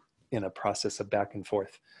kind of in a process of back and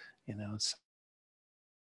forth,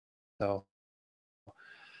 So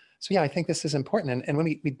yeah, I think this is important. And when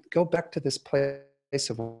we go back to this place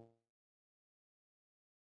of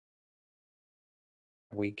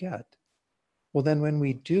we get, well, then when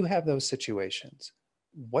we do have those situations,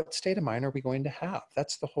 what state of mind are we going to have?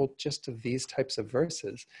 That's the whole gist of these types of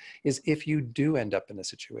verses, is if you do end up in a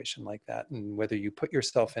situation like that, and whether you put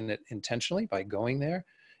yourself in it intentionally by going there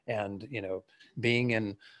and, being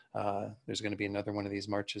in, there's going to be another one of these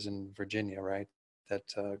marches in Virginia, right? That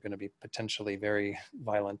are going to be potentially very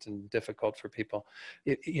violent and difficult for people.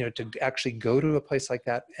 To actually go to a place like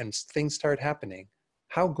that and things start happening,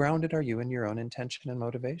 how grounded are you in your own intention and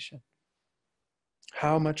motivation?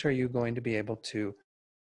 How much are you going to be able to,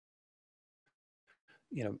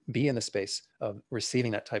 be in the space of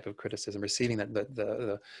receiving that type of criticism, receiving that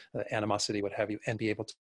the animosity, what have you, and be able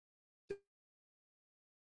to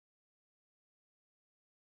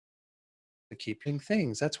keep doing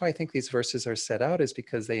things? That's why I think these verses are set out, is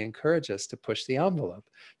because they encourage us to push the envelope,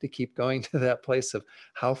 to keep going to that place of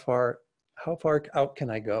how far out can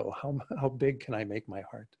I go? How big can I make my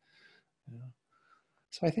heart?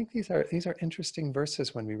 So I think these are interesting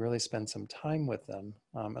verses when we really spend some time with them,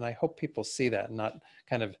 and I hope people see that, and not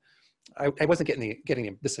kind of. I wasn't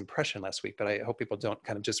getting this impression last week, but I hope people don't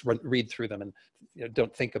kind of just read through them and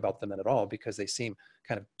don't think about them at all, because they seem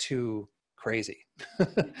kind of too crazy,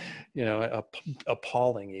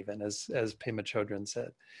 appalling, even as Pema Chodron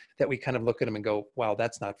said, that we kind of look at them and go, wow,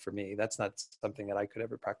 that's not for me. That's not something that I could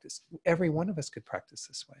ever practice. Every one of us could practice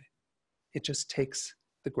this way. It just takes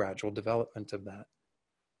the gradual development of that.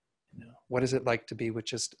 What is it like to be with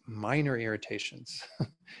just minor irritations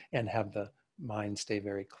and have the mind stay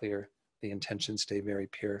very clear the intentions stay very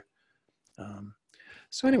pure.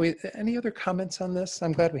 So anyway, any other comments on this?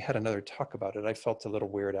 I'm glad we had another talk about it. I felt a little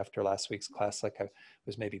weird after last week's class, like I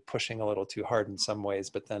was maybe pushing a little too hard in some ways,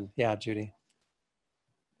 but then, yeah, Judy.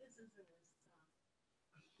 This isn't as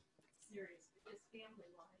serious because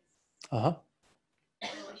family-wise, Uh-huh. I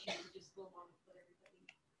wish you could just go along with what everybody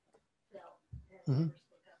felt and Mhm. never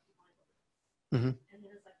spoke up to my life. Mhm. And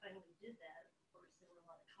then as I finally did that, of course, there were a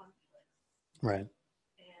lot of conflicts. Right.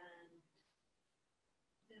 And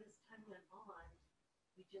then as time went on,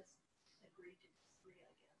 we just agreed to disagree,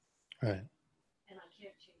 I guess. Right. And I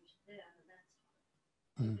can't change them, and that's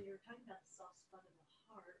hard. Mhm. When you were talking about the soft spot in the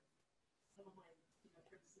heart, some of my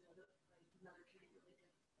friends know that my mother can be really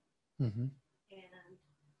difficult. Mm-hmm. And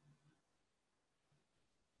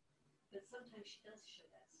but sometimes she does show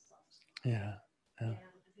that soft spot. Yeah. Yeah. And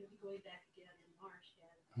I'm going to be going back again in March,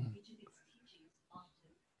 and each of these teachings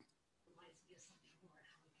often reminds me of something more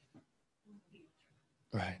how we can be with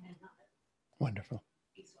her Right. and not Wonderful.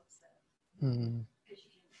 be so upset Mm-hmm. because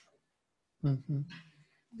you can't fight. Mm-hmm.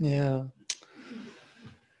 Yeah.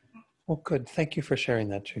 Well, good. Thank you for sharing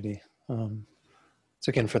that, Judy. So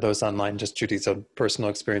again, for those online, just Judy's own personal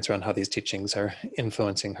experience around how these teachings are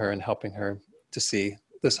influencing her and helping her to see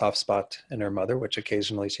the soft spot in her mother, which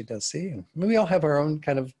occasionally she does see. And we all have our own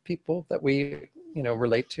kind of people that we,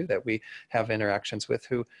 relate to, that we have interactions with,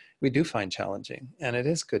 who we do find challenging. And it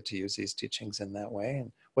is good to use these teachings in that way.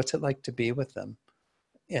 And what's it like to be with them?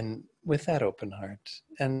 And with that open heart,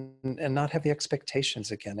 and not have the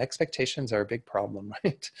expectations again. Expectations are a big problem,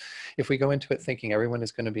 right? If we go into it thinking everyone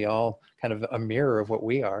is going to be all kind of a mirror of what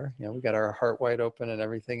we are, we got our heart wide open and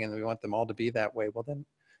everything, and we want them all to be that way. Well, then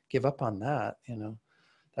give up on that.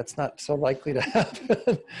 That's not so likely to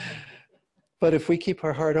happen. But if we keep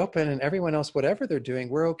our heart open and everyone else, whatever they're doing,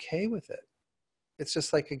 we're okay with it. It's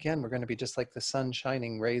just like, again, we're going to be just like the sun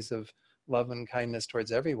shining rays of love and kindness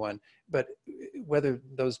towards everyone. But whether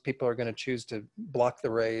those people are going to choose to block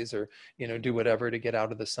the rays or, do whatever to get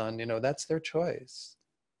out of the sun, that's their choice.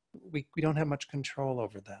 We don't have much control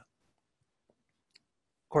over that.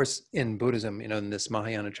 Of course, in Buddhism, in this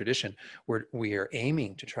Mahayana tradition, we are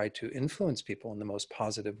aiming to try to influence people in the most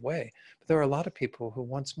positive way. But there are a lot of people who,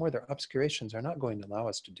 once more, their obscurations are not going to allow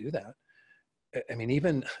us to do that. I mean,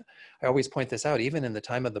 even, I always point this out, even in the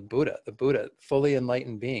time of the Buddha, fully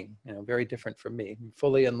enlightened being, very different from me,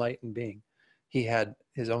 fully enlightened being, he had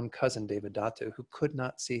his own cousin, Devadatta, who could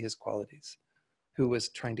not see his qualities, who was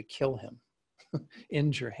trying to kill him,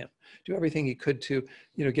 injure him, do everything he could to,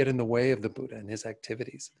 get in the way of the Buddha and his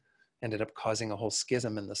activities. Ended up causing a whole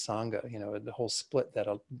schism in the Sangha, the whole split that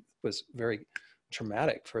was very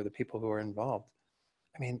traumatic for the people who were involved.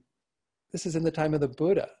 I mean, this is in the time of the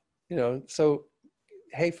Buddha. So,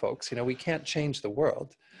 hey, folks, we can't change the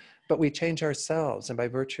world, but we change ourselves. And by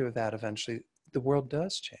virtue of that, eventually, the world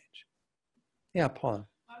does change. Yeah, Paula.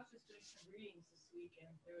 I was just doing some readings this week,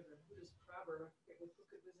 and there was a Buddhist proverb, I forget what book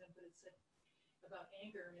it was in, but it said about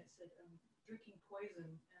anger, and it said, drinking poison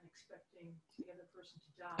and expecting the other person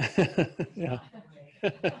to die.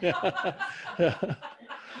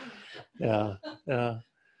 Yeah.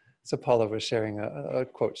 So Paula was sharing a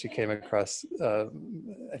quote she came across. I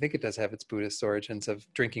think it does have its Buddhist origins of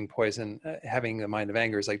drinking poison. Having a mind of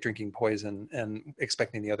anger is like drinking poison and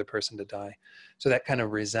expecting the other person to die. So that kind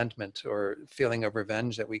of resentment or feeling of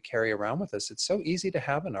revenge that we carry around with us, it's so easy to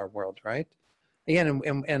have in our world, right? Again,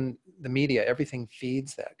 and the media, everything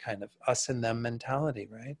feeds that kind of us and them mentality,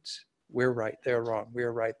 right? We're right, they're wrong.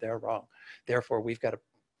 We're right, they're wrong. Therefore, we've got to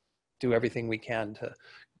do everything we can to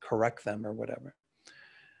correct them or whatever.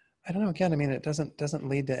 I don't know, again, I mean, it doesn't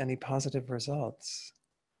lead to any positive results.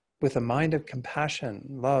 With a mind of compassion,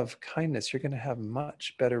 love, kindness, you're going to have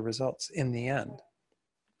much better results in the end.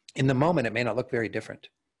 In the moment, it may not look very different,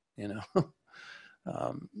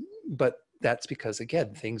 but that's because,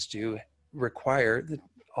 again, things do require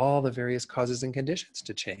all the various causes and conditions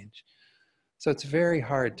to change. So it's very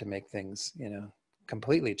hard to make things,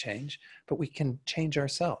 completely change, but we can change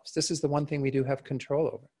ourselves. This is the one thing we do have control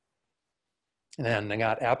over. And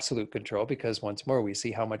not absolute control, because once more, we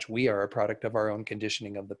see how much we are a product of our own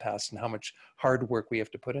conditioning of the past and how much hard work we have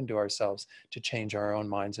to put into ourselves to change our own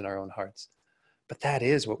minds and our own hearts. But that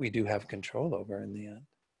is what we do have control over in the end.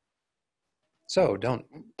 So don't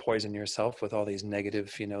poison yourself with all these negative,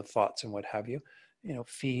 thoughts and what have you.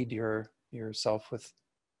 Feed yourself with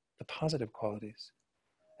the positive qualities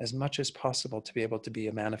as much as possible to be able to be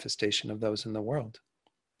a manifestation of those in the world.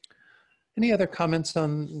 Any other comments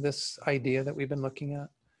on this idea that we've been looking at?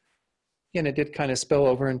 Again, it did kind of spill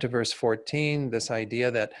over into verse 14, this idea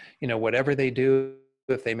that, whatever they do,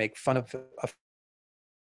 if they make fun of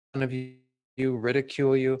you,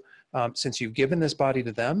 ridicule you, since you've given this body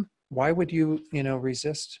to them, why would you,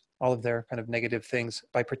 resist all of their kind of negative things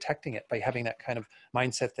by protecting it, by having that kind of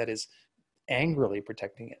mindset that is angrily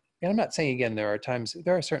protecting it? And I'm not saying, again, there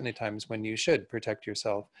are certainly times when you should protect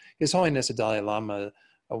yourself. His Holiness the Dalai Lama,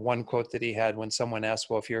 one quote that he had when someone asked,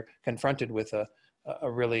 well, if you're confronted with a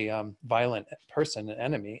really violent person, an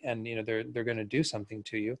enemy, and they're going to do something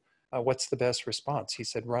to you, what's the best response? He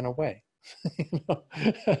said, run away.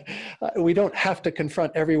 We don't have to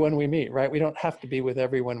confront everyone we meet, right? We don't have to be with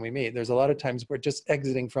everyone we meet. There's a lot of times where just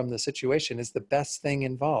exiting from the situation is the best thing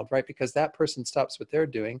involved, right? Because that person stops what they're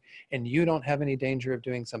doing and you don't have any danger of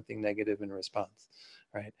doing something negative in response,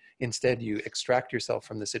 right? Instead, you extract yourself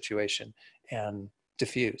from the situation and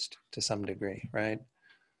diffused to some degree, right?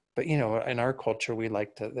 But, in our culture, we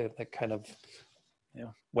like to, the kind of,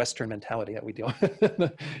 Western mentality that we deal with in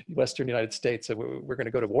the Western United States. So we're going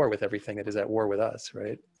to go to war with everything that is at war with us,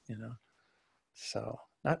 right? So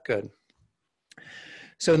not good.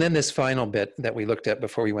 So then this final bit that we looked at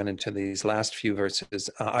before we went into these last few verses,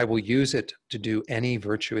 I will use it to do any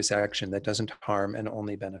virtuous action that doesn't harm and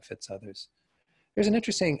only benefits others. There's an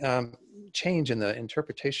interesting change in the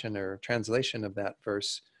interpretation or translation of that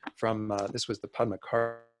verse from, this was the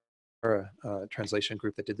Padmakara translation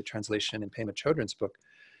group that did the translation in Pema Chodron's book.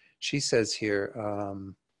 She says here,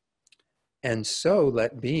 and so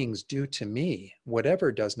let beings do to me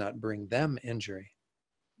whatever does not bring them injury.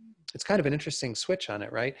 It's kind of an interesting switch on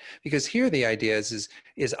it, right? Because here the idea is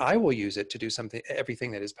I will use it to do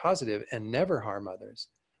everything that is positive and never harm others.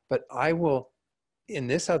 But I will, in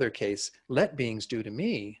this other case, let beings do to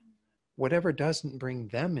me whatever doesn't bring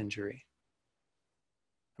them injury.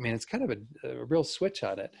 I mean, it's kind of a real switch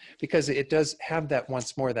on it, because it does have that,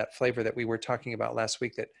 once more, that flavor that we were talking about last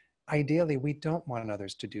week, that ideally we don't want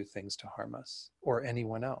others to do things to harm us or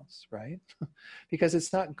anyone else, right? Because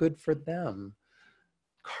it's not good for them.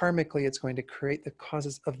 Karmically, it's going to create the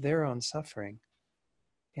causes of their own suffering,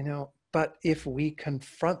 but if we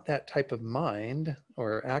confront that type of mind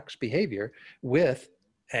or behavior with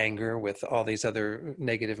anger, with all these other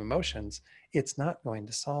negative emotions, it's not going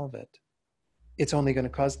to solve it. It's only going to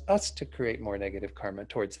cause us to create more negative karma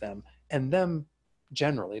towards them, and them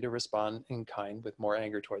generally to respond in kind with more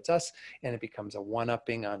anger towards us. And it becomes a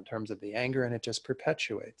one-upping on terms of the anger, and it just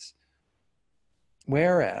perpetuates.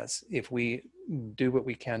 Whereas if we do what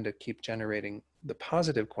we can to keep generating the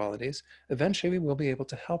positive qualities, eventually we will be able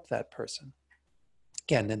to help that person.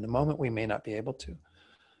 Again, in the moment we may not be able to.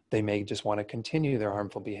 They may just want to continue their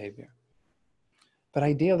harmful behavior. But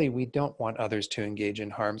ideally, we don't want others to engage in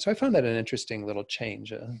harm. So I found that an interesting little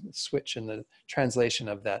change, a switch in the translation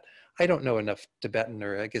of that. I don't know enough Tibetan,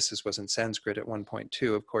 or I guess this was in Sanskrit at one point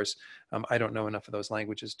too. Of course, I don't know enough of those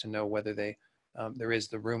languages to know whether there is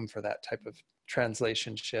the room for that type of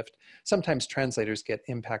translation shift. Sometimes translators get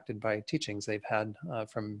impacted by teachings they've had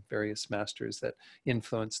from various masters that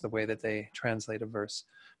influence the way that they translate a verse.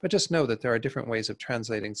 But just know that there are different ways of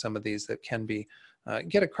translating some of these that can be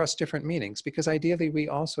get across different meanings, because ideally we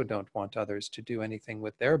also don't want others to do anything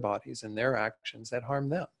with their bodies and their actions that harm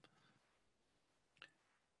them.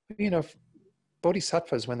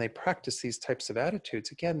 Bodhisattvas, when they practice these types of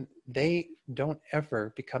attitudes, again, they don't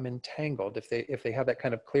ever become entangled. If they have that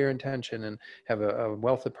kind of clear intention and have a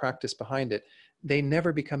wealth of practice behind it, they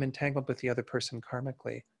never become entangled with the other person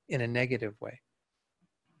karmically in a negative way.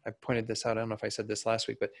 I pointed this out, I don't know if I said this last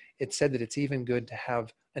week, but it said that it's even good to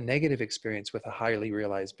have a negative experience with a highly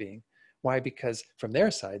realized being. Why? Because from their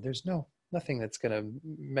side, there's nothing that's going to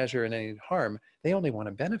measure in any harm. They only want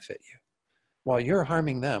to benefit you. While you're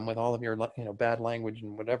harming them with all of your bad language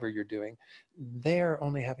and whatever you're doing, they're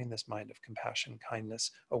only having this mind of compassion, kindness,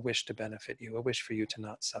 a wish to benefit you, a wish for you to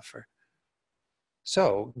not suffer.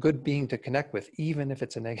 So, good being to connect with, even if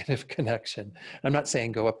it's a negative connection. I'm not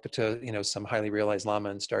saying go up to some highly realized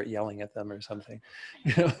Lama and start yelling at them or something.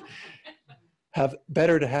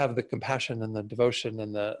 Better to have the compassion and the devotion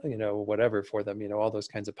and the whatever for them, all those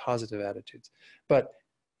kinds of positive attitudes. But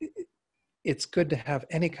it's good to have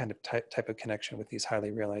any kind of type of connection with these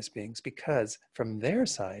highly realized beings, because from their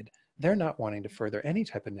side, they're not wanting to further any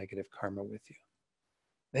type of negative karma with you.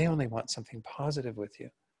 They only want something positive with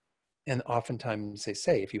you. And oftentimes they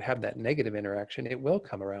say, if you have that negative interaction, it will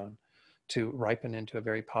come around to ripen into a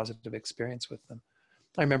very positive experience with them.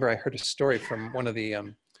 I remember I heard a story from one of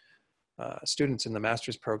the students in the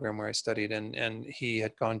master's program where I studied, and he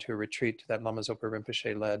had gone to a retreat that Lama Zopa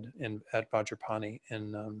Rinpoche led at Vajrapani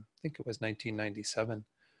in, I think it was 1997.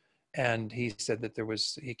 And he said that he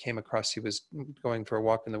was going for a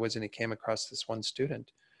walk in the woods, and he came across this one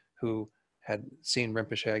student who had seen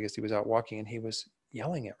Rinpoche. I guess he was out walking, and he was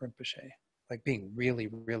yelling at Rinpoche, like being really,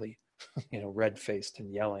 really red-faced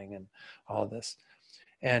and yelling and all this.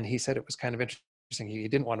 And he said it was kind of interesting. He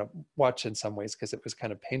didn't want to watch in some ways because it was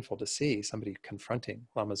kind of painful to see somebody confronting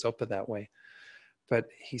Lama Zopa that way. But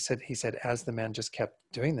he said as the man just kept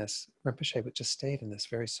doing this, Rinpoche would just stayed in this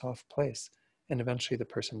very soft place. And eventually the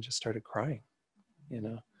person just started crying,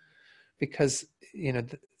 because,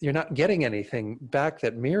 you're not getting anything back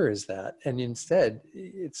that mirrors that. And instead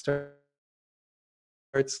it starts,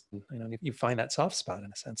 you find that soft spot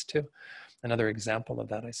in a sense too. Another example of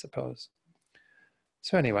that, I suppose.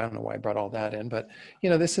 So anyway, I don't know why I brought all that in, but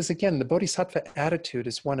this is, again, the bodhisattva attitude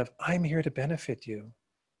is one of, I'm here to benefit you.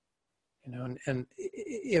 And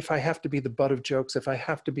if I have to be the butt of jokes, if I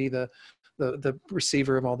have to be the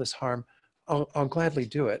receiver of all this harm, I'll gladly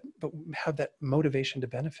do it, but have that motivation to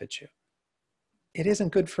benefit you. It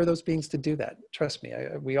isn't good for those beings to do that. Trust me,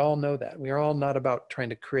 we all know that. We are all not about trying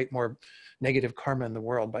to create more negative karma in the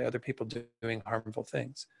world by other people doing harmful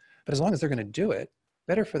things. But as long as they're going to do it,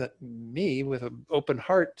 better for me with an open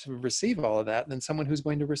heart to receive all of that than someone who's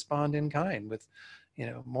going to respond in kind with,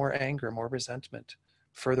 more anger, more resentment,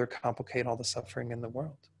 further complicate all the suffering in the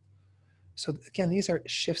world. So again, these are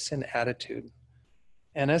shifts in attitude.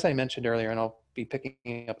 And as I mentioned earlier, and I'll be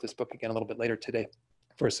picking up this book again a little bit later today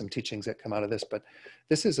for some teachings that come out of this, but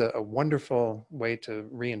this is a wonderful way to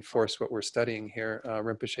reinforce what we're studying here,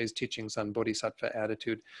 Rinpoche's teachings on bodhisattva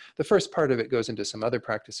attitude. The first part of it goes into some other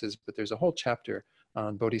practices, but there's a whole chapter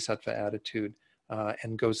on bodhisattva attitude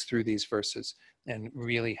and goes through these verses and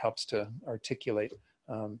really helps to articulate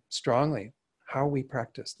strongly how we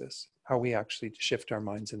practice this, how we actually shift our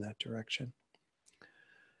minds in that direction.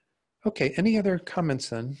 Okay, any other comments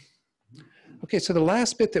then? Okay, so the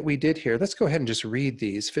last bit that we did here, let's go ahead and just read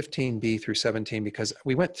these 15b through 17 because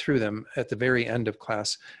we went through them at the very end of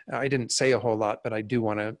class. I didn't say a whole lot, but I do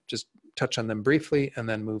want to just touch on them briefly and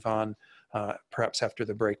then move on. Perhaps after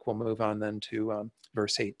the break, we'll move on then to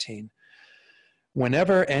verse 18.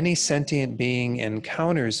 Whenever any sentient being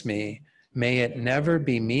encounters me, may it never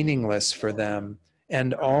be meaningless for them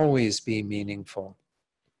and always be meaningful.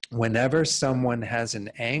 Whenever someone has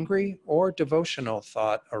an angry or devotional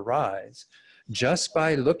thought arise, just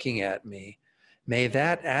by looking at me, may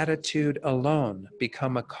that attitude alone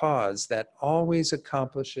become a cause that always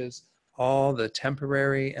accomplishes all the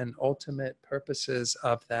temporary and ultimate purposes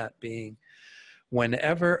of that being.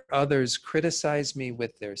 Whenever others criticize me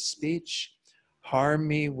with their speech, harm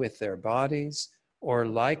me with their bodies, or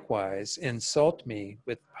likewise insult me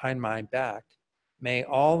behind my back, may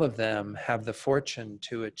all of them have the fortune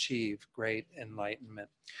to achieve great enlightenment.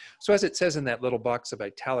 So as it says in that little box of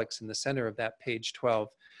italics in the center of that page 12,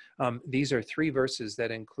 these are 3 verses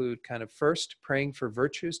that include kind of first praying for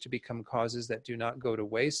virtues to become causes that do not go to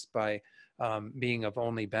waste by being of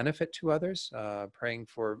only benefit to others, praying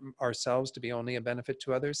for ourselves to be only a benefit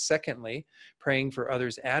to others. Secondly, praying for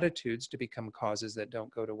others' attitudes to become causes that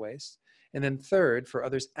don't go to waste. And then third, for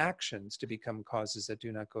others' actions to become causes that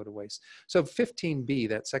do not go to waste. So 15b,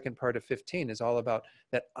 that second part of 15, is all about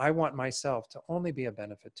that I want myself to only be a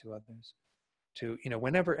benefit to others. To,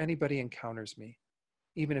 whenever anybody encounters me,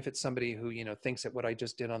 even if it's somebody who, thinks that what I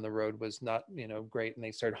just did on the road was not, great, and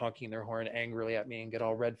they start honking their horn angrily at me and get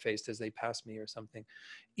all red-faced as they pass me or something.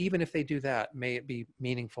 Even if they do that, may it be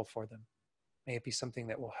meaningful for them. May it be something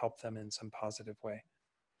that will help them in some positive way.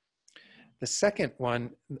 The second one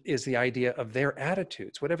is the idea of their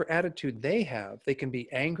attitudes. Whatever attitude they have, they can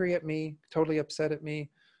be angry at me, totally upset at me,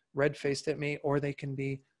 red-faced at me, or they can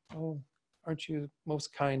be, oh, aren't you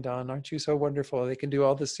most kind, Don? Aren't you so wonderful? They can do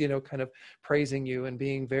all this, kind of praising you and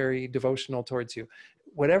being very devotional towards you.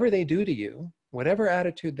 Whatever they do to you, whatever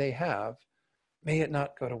attitude they have, may it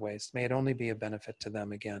not go to waste. May it only be a benefit to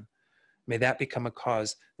them again. May that become a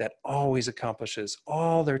cause that always accomplishes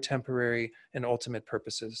all their temporary and ultimate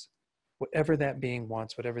purposes. Whatever that being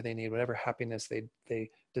wants, whatever they need, whatever happiness they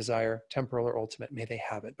desire, temporal or ultimate, may they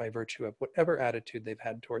have it by virtue of whatever attitude they've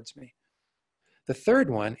had towards me. The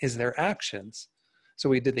third one is their actions. So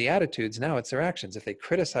we did the attitudes, now it's their actions. If they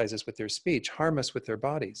criticize us with their speech, harm us with their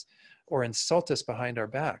bodies, or insult us behind our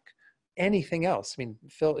back, anything else,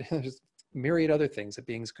 there's myriad other things that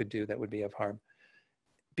beings could do that would be of harm.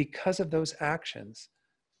 Because of those actions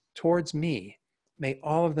towards me, may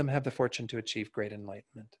all of them have the fortune to achieve great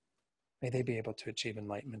enlightenment. May they be able to achieve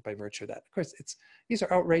enlightenment by virtue of that. Of course, these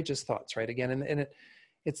are outrageous thoughts, right? Again, and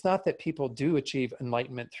it's not that people do achieve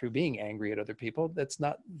enlightenment through being angry at other people. That's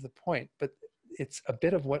not the point. But it's a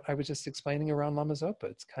bit of what I was just explaining around Lama Zopa.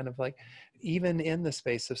 It's kind of like, even in the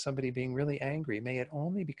space of somebody being really angry, may it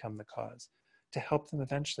only become the cause to help them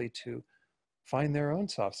eventually to find their own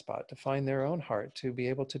soft spot, to find their own heart, to be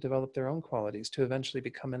able to develop their own qualities, to eventually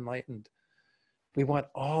become enlightened. We want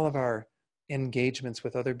all of our engagements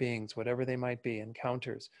with other beings, whatever they might be,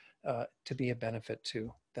 encounters, to be a benefit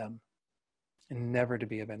to them and never to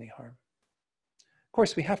be of any harm. Of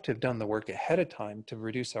course, we have to have done the work ahead of time to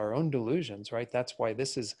reduce our own delusions, right? That's why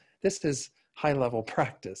this is high-level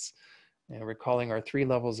practice. You know, recalling our 3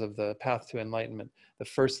 levels of the path to enlightenment. The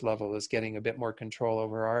first level is getting a bit more control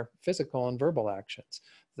over our physical and verbal actions.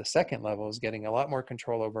 The second level is getting a lot more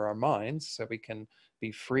control over our minds so we can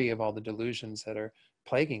be free of all the delusions that are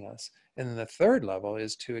plaguing us. And then the third level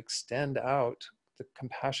is to extend out the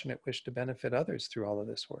compassionate wish to benefit others through all of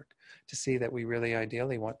this work, to see that we really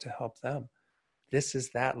ideally want to help them. This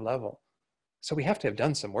is that level. So we have to have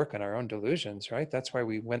done some work on our own delusions, right? That's why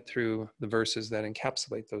we went through the verses that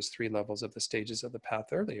encapsulate those 3 levels of the stages of the path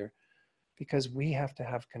earlier, because we have to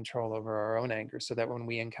have control over our own anger so that when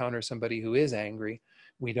we encounter somebody who is angry,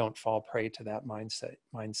 we don't fall prey to that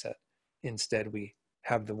mindset. Instead, we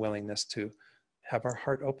have the willingness to have our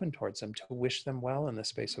heart open towards them, to wish them well in the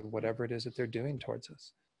space of whatever it is that they're doing towards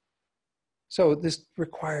us. So this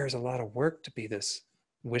requires a lot of work to be this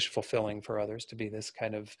wish fulfilling for others, to be this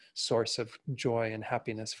kind of source of joy and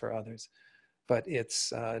happiness for others. But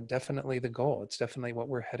it's definitely the goal. It's definitely what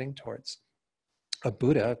we're heading towards. A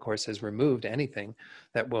Buddha, of course, has removed anything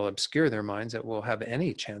that will obscure their minds, that will have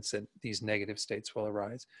any chance that these negative states will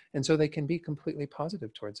arise. And so they can be completely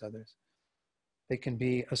positive towards others. They can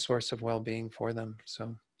be a source of well-being for them.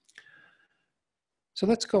 So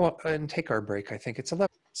let's go and take our break. I think it's 11.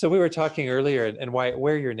 So we were talking earlier, and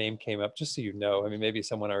where your name came up, just so you know, I mean, maybe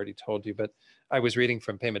someone already told you, but I was reading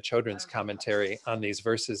from Pema Chodron's commentary on these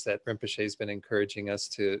verses that Rinpoche has been encouraging us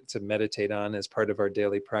to meditate on as part of our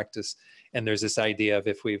daily practice. And there's this idea of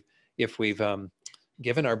if we've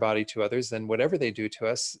given our body to others, then whatever they do to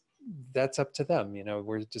us, that's up to them. You know,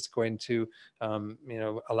 we're just going to,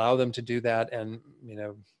 allow them to do that and,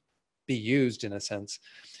 be used in a sense.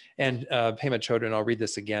 And Pema Chodron, I'll read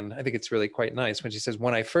this again. I think it's really quite nice when she says,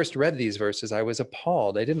 when I first read these verses, I was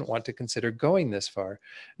appalled. I didn't want to consider going this far,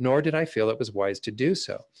 nor did I feel it was wise to do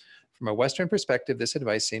so. From a Western perspective, this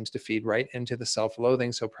advice seems to feed right into the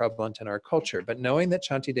self-loathing so prevalent in our culture. But knowing that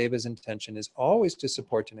Shantideva's intention is always to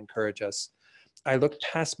support and encourage us, I looked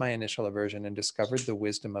past my initial aversion and discovered the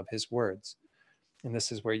wisdom of his words. And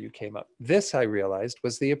this is where you came up. This, I realized,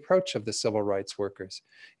 was the approach of the civil rights workers.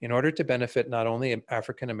 In order to benefit not only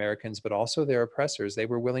African Americans, but also their oppressors, they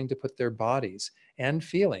were willing to put their bodies and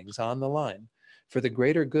feelings on the line. For the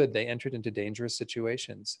greater good, they entered into dangerous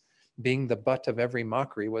situations. Being the butt of every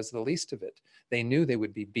mockery was the least of it. They knew they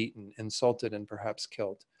would be beaten, insulted, and perhaps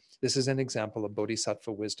killed. This is an example of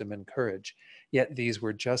bodhisattva wisdom and courage. Yet these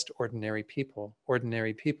were just ordinary people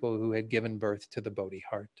who had given birth to the Bodhi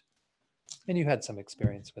heart. And you had some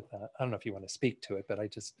experience with that. I don't know if you want to speak to it, but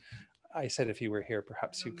I said if you were here,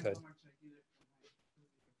 perhaps you could.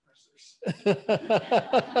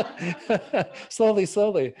 Slowly.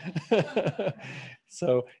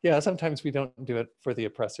 So yeah, sometimes we don't do it for the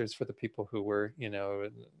oppressors, for the people who were,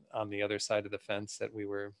 on the other side of the fence that we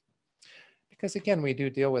were, because again, we do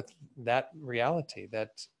deal with that reality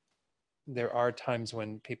that there are times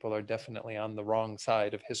when people are definitely on the wrong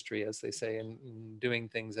side of history, as they say, and doing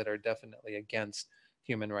things that are definitely against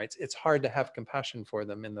human rights. It's hard to have compassion for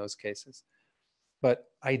them in those cases. But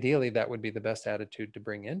ideally, that would be the best attitude to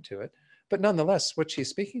bring into it. But nonetheless, what she's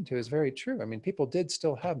speaking to is very true. I mean, people did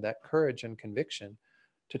still have that courage and conviction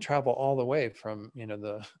to travel all the way from,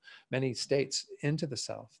 the many states into the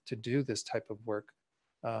South to do this type of work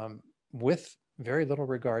with very little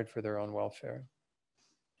regard for their own welfare.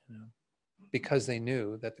 Because they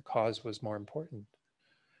knew that the cause was more important.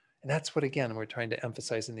 And that's what, again, we're trying to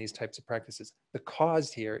emphasize in these types of practices. The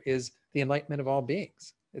cause here is the enlightenment of all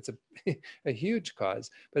beings. It's a huge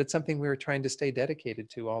cause, but it's something we were trying to stay dedicated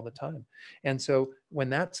to all the time. And so when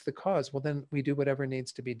that's the cause, well, then we do whatever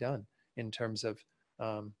needs to be done in terms of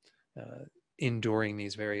enduring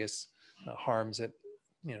these various harms that,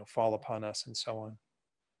 fall upon us and so on.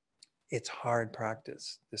 It's hard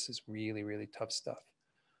practice. This is really, really tough stuff.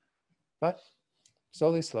 But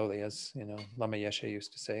slowly, as Lama Yeshe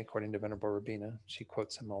used to say, according to Venerable Rabina, she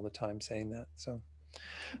quotes him all the time saying that. So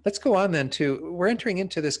let's go on then we're entering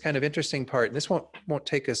into this kind of interesting part. And this won't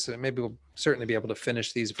take us, maybe we'll certainly be able to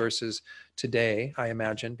finish these verses today, I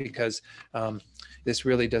imagine, because this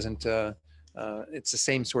really doesn't, it's the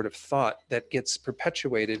same sort of thought that gets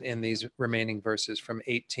perpetuated in these remaining verses from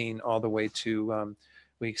 18 all the way to,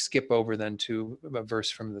 we skip over then to a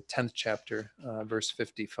verse from the 10th chapter, verse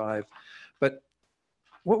 55. But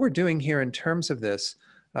what we're doing here in terms of this,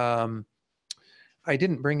 I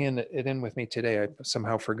didn't bring it in with me today. I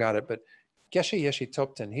somehow forgot it. But Geshe Yeshe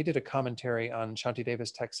Topten, he did a commentary on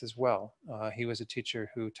Shantideva's text as well. He was a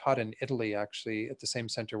teacher who taught in Italy, actually, at the same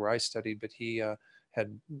center where I studied, but he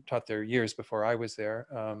had taught there years before I was there.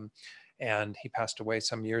 And he passed away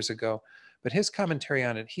some years ago. But his commentary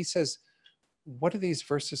on it, he says, what are these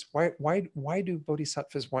verses? Why do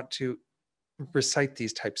bodhisattvas want to recite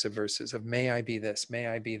these types of verses of may I be this, may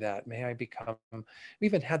I be that, may I become, we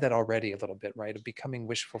even had that already a little bit, right? Of becoming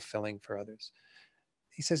wish fulfilling for others.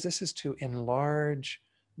 He says this is to enlarge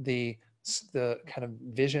the kind of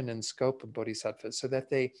vision and scope of bodhisattvas so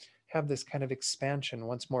that they have this kind of expansion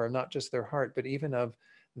once more of not just their heart, but even of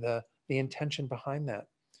the intention behind that.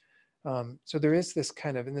 So there is this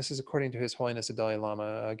kind of, and this is according to His Holiness the Dalai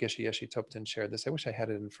Lama, Geshe Yeshe Topten shared this. I wish I had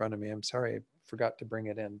it in front of me. I'm sorry, I forgot to bring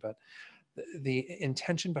it in, but the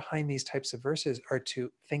intention behind these types of verses are to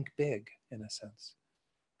think big in a sense,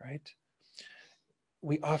 right?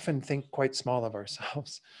 We often think quite small of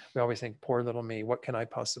ourselves. We always think, poor little me, what can I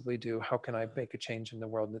possibly do? How can I make a change in the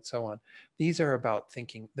world, and so on. These are about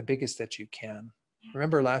thinking the biggest that you can.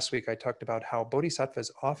 Remember last week I talked about how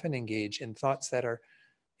bodhisattvas often engage in thoughts that are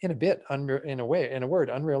in a word,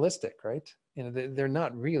 unrealistic, right? You know, they're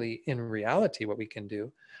not really in reality what we can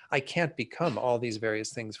do. I can't become all these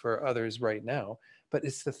various things for others right now, but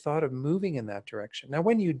it's the thought of moving in that direction. Now,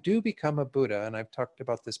 when you do become a Buddha, and I've talked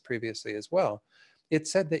about this previously as well,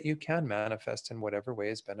 it's said that you can manifest in whatever way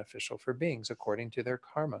is beneficial for beings according to their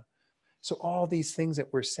karma. So all these things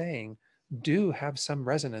that we're saying do have some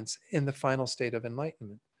resonance in the final state of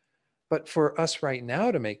enlightenment. But for us right now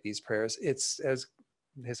to make these prayers, it's, as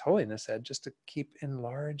His Holiness said, just to keep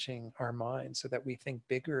enlarging our minds so that we think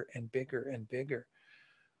bigger and bigger and bigger.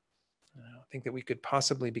 I think that we could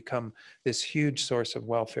possibly become this huge source of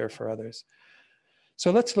welfare for others.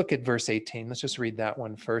 So let's look at verse 18. Let's just read that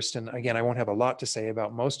one first. And again, I won't have a lot to say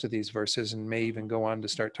about most of these verses and may even go on to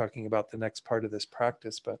start talking about the next part of this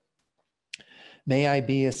practice. But may I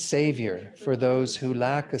be a savior for those who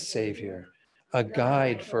lack a savior, a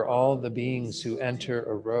guide for all the beings who enter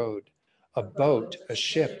a road, a boat, a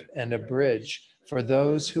ship, and a bridge for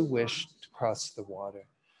those who wish to cross the water.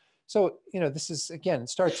 So, you know, this is, again,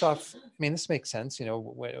 starts off, I mean, this makes sense, you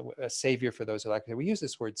know, a savior for those who lack. We use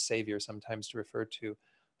this word savior sometimes to refer to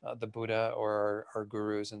the Buddha or our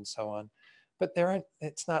gurus and so on. But there aren't,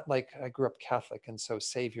 it's not like I grew up Catholic and so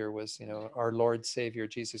savior was, you know, our Lord Savior,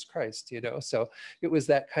 Jesus Christ, you know. So it was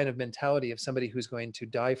that kind of mentality of somebody who's going to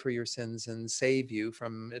die for your sins and save you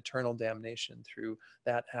from eternal damnation through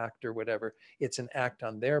that act or whatever. It's an act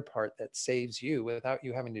on their part that saves you without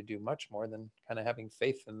you having to do much more than kind of having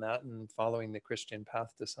faith in that and following the Christian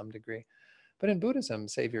path to some degree. But in Buddhism,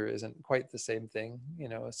 savior isn't quite the same thing. You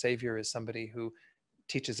know, a savior is somebody who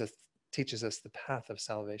teaches us the path of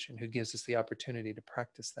salvation, who gives us the opportunity to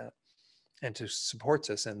practice that and to supports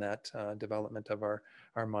us in that development of our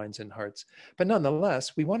minds and hearts. But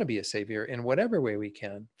nonetheless, we want to be a savior in whatever way we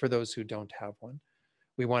can for those who don't have one.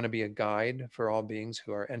 We want to be a guide for all beings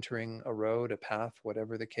who are entering a road, a path,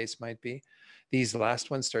 whatever the case might be. These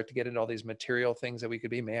last ones start to get into all these material things that we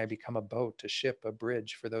could be. May I become a boat, a ship, a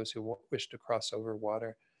bridge for those who wish to cross over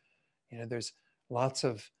water. You know, there's lots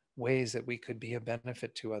of ways that we could be a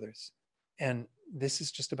benefit to others. And this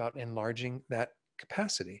is just about enlarging that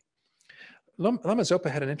capacity. Lama Zopa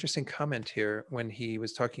had an interesting comment here when he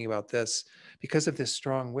was talking about this, because of this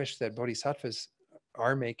strong wish that bodhisattvas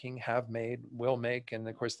are making, have made, will make, and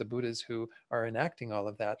of course the Buddhas who are enacting all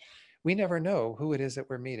of that. We never know who it is that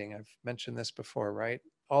we're meeting. I've mentioned this before, right?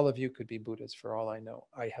 All of you could be Buddhas for all I know.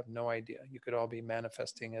 I have no idea. You could all be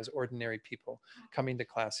manifesting as ordinary people coming to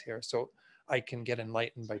class here. So I can get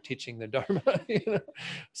enlightened by teaching the Dharma. You know?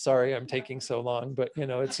 Sorry, I'm taking so long, but you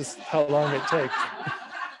know, it's just how long it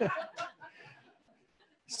takes.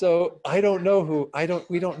 So I don't know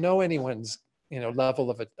we don't know anyone's, you know, level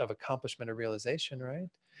of accomplishment or realization, right?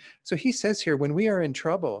 So he says here, when we are in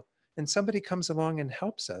trouble and somebody comes along and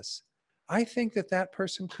helps us, I think that that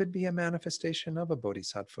person could be a manifestation of a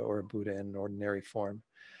bodhisattva or a Buddha in an ordinary form.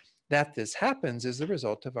 That this happens is the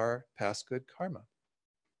result of our past good karma.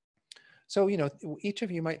 So, you know, each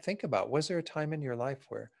of you might think about, was there a time in your life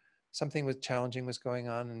where something was challenging was going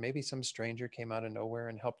on and maybe some stranger came out of nowhere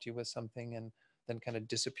and helped you with something and then kind of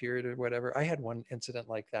disappeared or whatever? I had one incident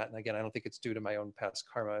like that. And again, I don't think it's due to my own past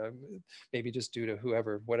karma, maybe just due to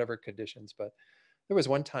whoever, whatever conditions, but There was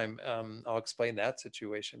one time, I'll explain that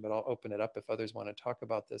situation, but I'll open it up if others want to talk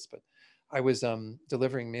about this. But I was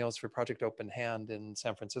delivering meals for Project Open Hand in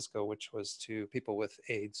San Francisco, which was to people with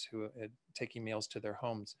AIDS who had taking meals to their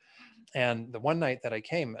homes. And the one night that I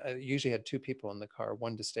came, I usually had two people in the car,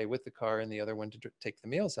 one to stay with the car and the other one to take the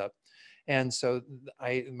meals up. And so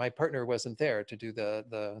my partner wasn't there to do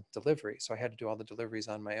the delivery. So I had to do all the deliveries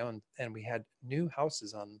on my own. And we had new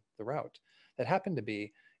houses on the route that happened to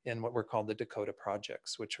be in what were called the Dakota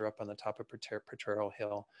projects, which are up on the top of Potrero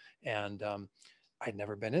Hill. And I'd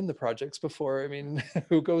never been in the projects before. I mean,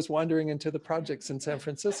 who goes wandering into the projects in San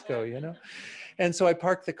Francisco, you know? And so I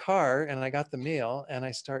parked the car and I got the meal and I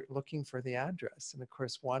start looking for the address. And of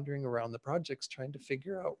course, wandering around the projects, trying to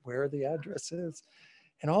figure out where the address is.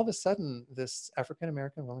 And all of a sudden, this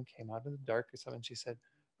African-American woman came out of the dark or something. She said,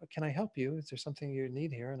 "Can I help you? Is there something you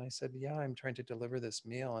need here?" And I said, "Yeah, I'm trying to deliver this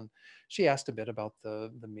meal." And she asked a bit about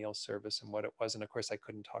the meal service and what it was. And of course, I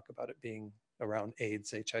couldn't talk about it being around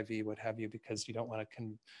AIDS, HIV, what have you, because you don't want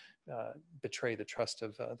to betray the trust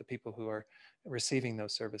of the people who are receiving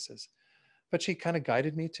those services. But she kind of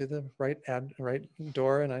guided me to the right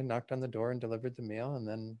door, and I knocked on the door and delivered the meal, and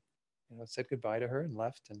then, you know, said goodbye to her and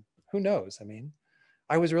left. And who knows? I mean,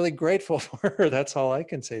 I was really grateful for her. That's all I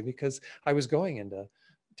can say, because I was going into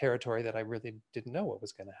territory that I really didn't know what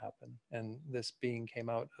was going to happen. And this being came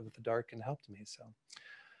out of the dark and helped me. So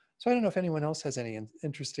I don't know if anyone else has any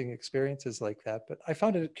interesting experiences like that, but I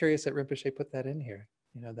found it curious that Rinpoche put that in here,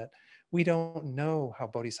 you know, that we don't know how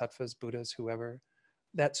bodhisattvas, Buddhas, whoever,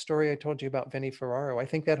 that story I told you about Vinnie Ferraro, I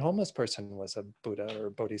think that homeless person was a Buddha or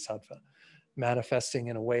bodhisattva manifesting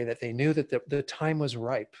in a way that they knew that the time was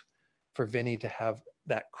ripe for Vinnie to have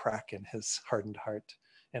that crack in his hardened heart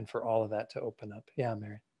and for all of that to open up. Yeah,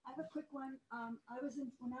 Mary. I have a quick one. When I was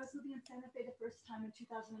living in Santa Fe the first time in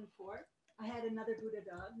 2004, I had another Buddha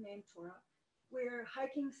dog named Tora. We were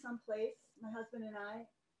hiking someplace, my husband and I,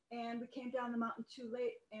 and we came down the mountain too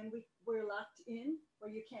late and we were locked in where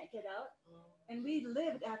you can't get out. And we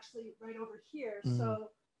lived actually right over here. So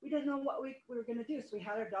we didn't know what we were going to do. So we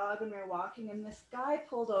had our dog and we were walking, and this guy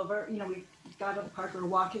pulled over. You know, we got out of the park, we were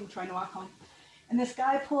walking, trying to walk home. And this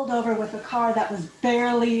guy pulled over with a car that was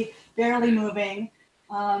barely moving,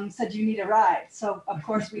 said, "You need a ride." So of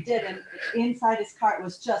course we did. And inside his car, it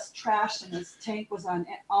was just trashed and his tank was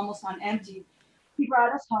almost on empty. He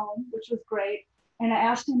brought us home, which was great. And I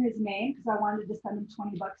asked him his name because I wanted to send him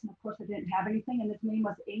 $20. And of course I didn't have anything. And his name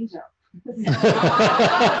was Angel.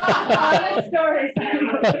 Story.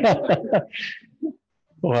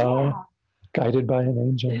 Wow. Yeah. Guided by an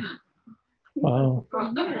angel. Wow.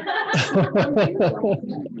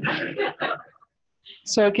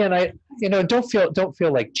 So again, don't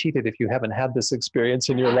feel like cheated if you haven't had this experience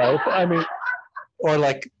in your life. I mean, or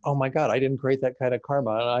like, oh my God, I didn't create that kind of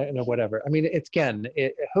karma, whatever. I mean,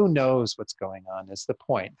 who knows what's going on is the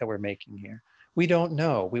point that we're making here. We don't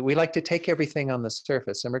know. We like to take everything on the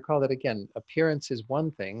surface, and recall that again, appearance is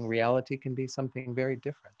one thing, reality can be something very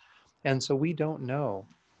different. And so we don't know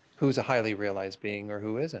who's a highly realized being or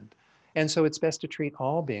who isn't. And so it's best to treat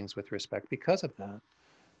all beings with respect because of that,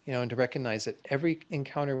 and to recognize that every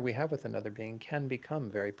encounter we have with another being can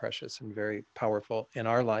become very precious and very powerful in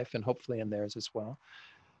our life and hopefully in theirs as well.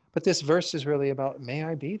 But this verse is really about, may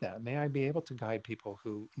I be that? May I be able to guide people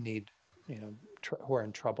who need, who are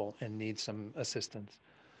in trouble and need some assistance.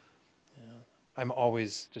 I'm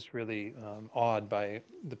always just really awed by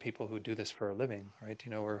the people who do this for a living, right?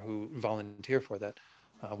 Or who volunteer for that.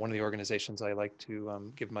 One of the organizations I like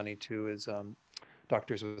to give money to is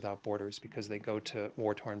Doctors Without Borders, because they go to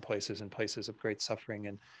war-torn places and places of great suffering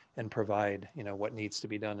and provide, what needs to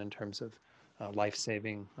be done in terms of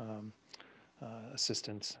life-saving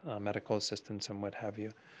assistance, medical assistance, and what have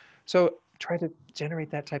you. So try to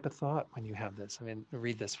generate that type of thought when you have this. I mean,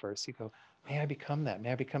 read this verse. You go, may I become that?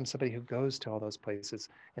 May I become somebody who goes to all those places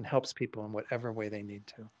and helps people in whatever way they need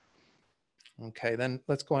to. Okay, then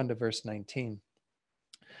let's go on to verse 19.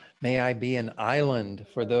 May I be an island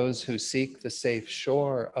for those who seek the safe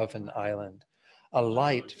shore of an island, a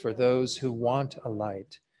light for those who want a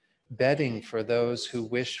light, bedding for those who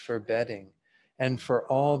wish for bedding, and for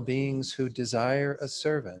all beings who desire a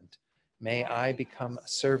servant. May I become a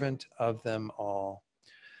servant of them all.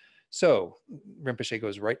 So Rinpoche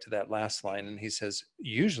goes right to that last line and he says,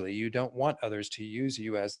 usually you don't want others to use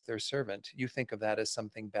you as their servant. You think of that as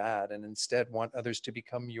something bad and instead want others to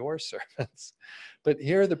become your servants. But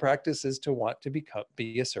here the practice is to want to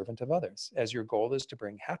be a servant of others. As your goal is to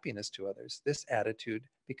bring happiness to others, this attitude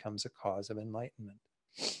becomes a cause of enlightenment.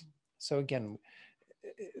 So again,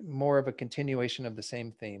 more of a continuation of the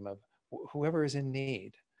same theme of whoever is in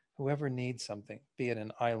need, whoever needs something, be it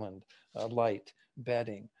an island, a light,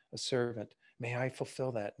 bedding, a servant, may I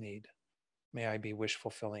fulfill that need. May I be wish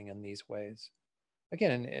fulfilling in these ways.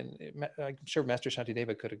 Again, and I'm sure Master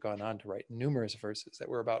Shantideva could have gone on to write numerous verses that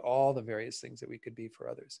were about all the various things that we could be for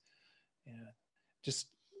others. And just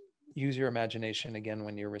use your imagination again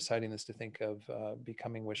when you're reciting this to think of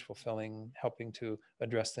becoming wish fulfilling, helping to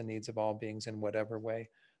address the needs of all beings in whatever way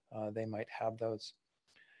they might have those.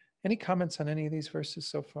 Any comments on any of these verses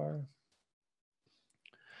so far?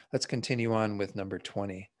 Let's continue on with number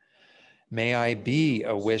 20. May I be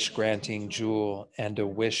a wish-granting jewel and a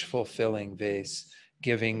wish-fulfilling vase,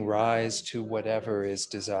 giving rise to whatever is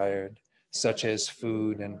desired, such as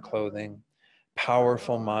food and clothing.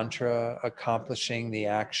 Powerful mantra accomplishing the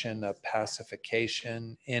action of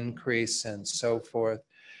pacification, increase, and so forth.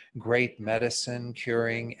 Great medicine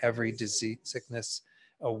curing every disease, sickness.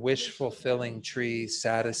 A wish-fulfilling tree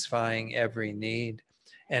satisfying every need.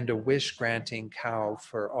 And a wish-granting cow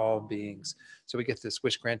for all beings. So we get this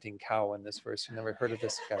wish-granting cow in this verse. You've never heard of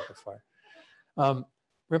this guy before.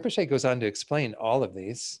 Rinpoche goes on to explain all of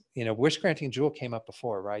these. You know, wish-granting jewel came up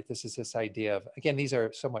before, right? This is this idea of, again, these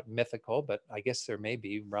are somewhat mythical, but I guess there may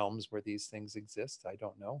be realms where these things exist. I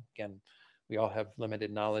don't know. Again, we all have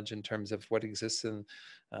limited knowledge in terms of what exists in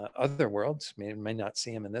other worlds. May not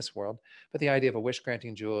see them in this world. But the idea of a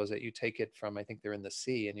wish-granting jewel is that you take it from, I think they're in the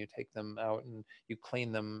sea, and you take them out and you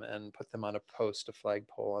clean them and put them on a post, a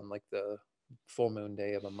flagpole on like the full moon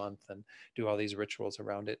day of a month and do all these rituals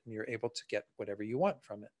around it, and you're able to get whatever you want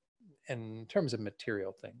from it. And in terms of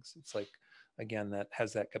material things, it's like, again, that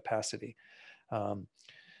has that capacity.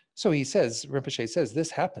 So he says, Rinpoche says,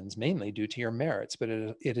 this happens mainly due to your merits, but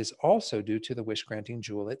it is also due to the wish-granting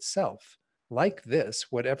jewel itself. Like this,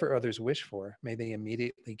 whatever others wish for, may they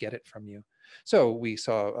immediately get it from you. So we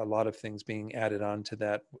saw a lot of things being added on to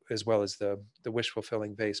that, as well as the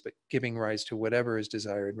wish-fulfilling vase, but giving rise to whatever is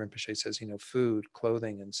desired. Rinpoche says, you know, food,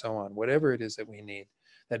 clothing, and so on, whatever it is that we need,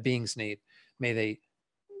 that beings need, may they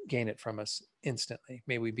gain it from us instantly.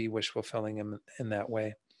 May we be wish-fulfilling in that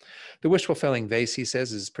way. The wish-fulfilling vase, he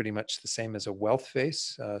says, is pretty much the same as a wealth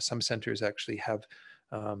vase. Some centers actually have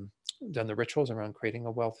done the rituals around creating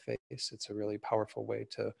a wealth vase. It's a really powerful way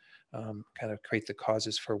to kind of create the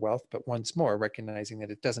causes for wealth. But once more, recognizing that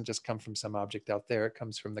it doesn't just come from some object out there. It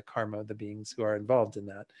comes from the karma of the beings who are involved in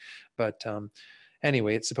that. But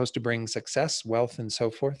anyway, it's supposed to bring success, wealth, and so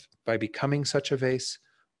forth. By becoming such a vase,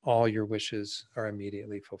 all your wishes are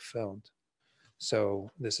immediately fulfilled. So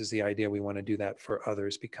this is the idea. We want to do that for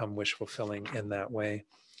others, become wish fulfilling in that way.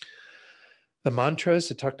 The mantras,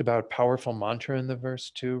 it talked about powerful mantra in the verse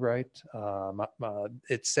too, right?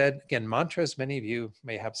 It said, again, mantras, many of you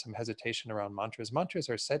may have some hesitation around mantras. Mantras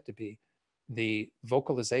are said to be the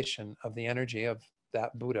vocalization of the energy of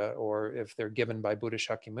that Buddha, or if they're given by Buddha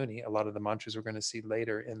Shakyamuni, a lot of the mantras we're going to see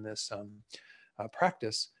later in this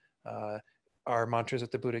practice are mantras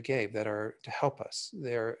that the Buddha gave that are to help us.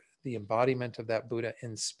 They're the embodiment of that Buddha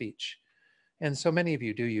in speech. And so many of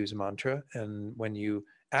you do use mantra. And when you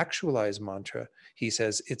actualize mantra, he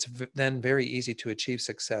says it's then very easy to achieve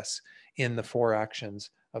success in the 4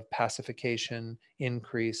 actions of pacification,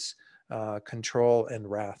 increase, control, and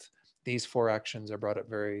wrath. These 4 actions are brought up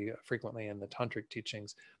very frequently in the tantric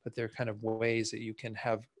teachings, but they're kind of ways that you can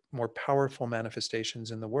have more powerful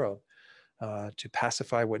manifestations in the world. To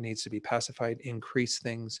pacify what needs to be pacified, increase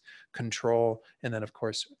things, control, and then of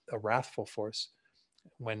course a wrathful force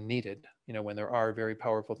when needed. You know, when there are very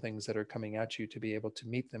powerful things that are coming at you, to be able to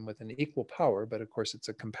meet them with an equal power, but of course it's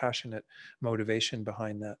a compassionate motivation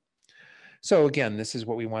behind that. So again, this is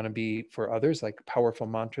what we want to be for others, like a powerful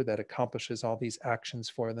mantra that accomplishes all these actions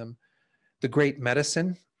for them. The great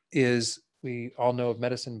medicine is, we all know of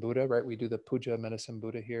Medicine Buddha, right? We do the puja Medicine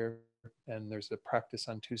Buddha here, and there's a practice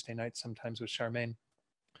on Tuesday night sometimes with Charmaine.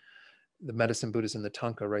 The Medicine Buddha is in the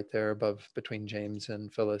tanka right there above, between James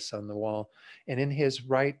and Phyllis on the wall. And in his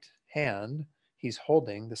right hand, he's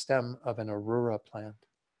holding the stem of an aurora plant.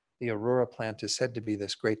 The aurora plant is said to be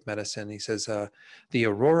this great medicine. He says the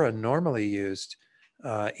aurora normally used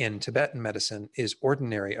in Tibetan medicine is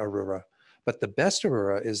ordinary aurora. But the best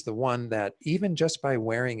aurora is the one that even just by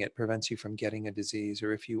wearing it prevents you from getting a disease,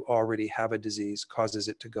 or if you already have a disease, causes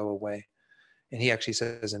it to go away. And he actually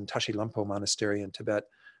says in Tashi Lampo Monastery in Tibet,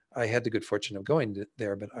 I had the good fortune of going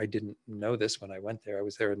there, but I didn't know this when I went there. I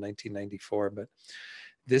was there in 1994, but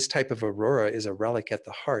this type of aurora is a relic at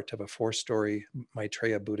the heart of a 4-story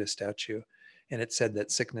Maitreya Buddha statue. And it said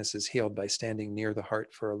that sickness is healed by standing near the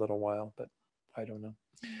heart for a little while, but I don't know.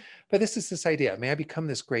 But this is this idea, may I become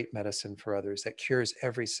this great medicine for others that cures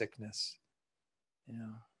every sickness.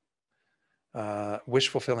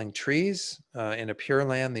 Wish-fulfilling trees. In a pure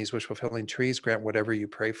land, these wish-fulfilling trees grant whatever you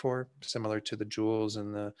pray for, similar to the jewels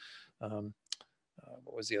and the,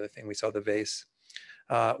 what was the other thing? We saw the vase.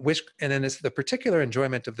 And then it's the particular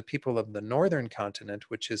enjoyment of the people of the northern continent,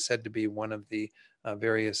 which is said to be one of the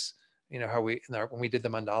various, you know, how when we did the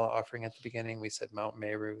mandala offering at the beginning, we said Mount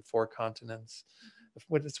Meru, 4 continents.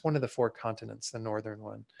 It's one of the 4 continents, the northern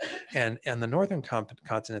one. And the northern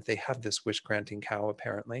continent, they have this wish-granting cow,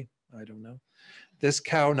 apparently. I don't know. This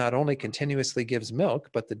cow not only continuously gives milk,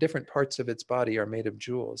 but the different parts of its body are made of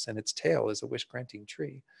jewels, and its tail is a wish-granting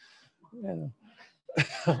tree. Yeah.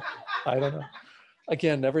 I don't know.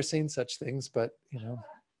 Again, never seen such things, but, you know,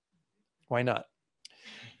 why not?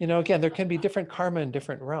 You know, again, there can be different karma in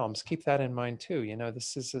different realms. Keep that in mind too. You know,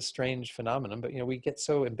 this is a strange phenomenon, but, you know, we get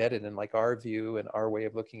so embedded in like our view and our way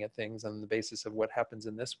of looking at things on the basis of what happens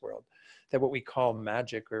in this world, that what we call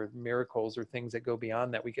magic or miracles or things that go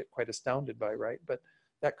beyond that, we get quite astounded by, right? But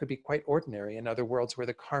that could be quite ordinary in other worlds where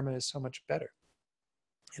the karma is so much better,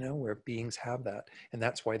 you know, where beings have that. And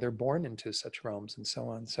that's why they're born into such realms and so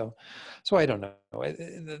on. So I don't know.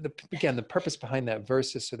 Again, the purpose behind that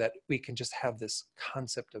verse is so that we can just have this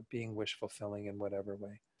concept of being wish fulfilling in whatever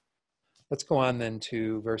way. Let's go on then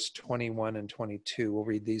to verse 21 and 22. We'll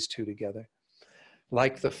read these 2 together.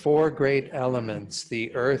 Like the 4 great elements,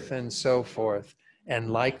 the earth and so forth,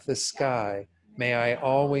 and like the sky, may I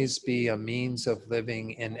always be a means of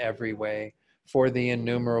living in every way for the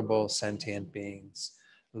innumerable sentient beings.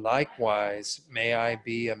 Likewise, may I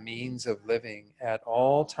be a means of living at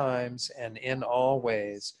all times and in all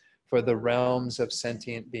ways for the realms of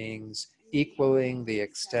sentient beings, equaling the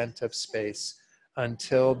extent of space,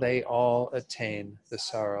 until they all attain the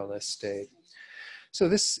sorrowless state. So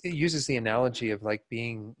this uses the analogy of like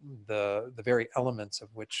being the very elements of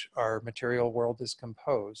which our material world is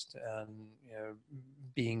composed, and, you know,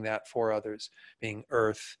 being that for others, being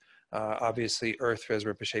earth. Obviously, earth, as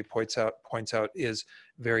Rinpoche points out, is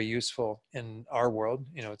very useful in our world.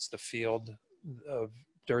 You know, it's the field of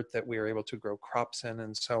dirt that we are able to grow crops in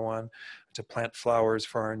and so on, to plant flowers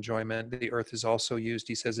for our enjoyment. The earth is also used,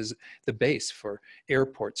 he says, as the base for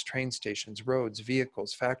airports, train stations, roads,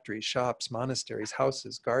 vehicles, factories, shops, monasteries,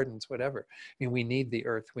 houses, gardens, whatever. I mean, we need the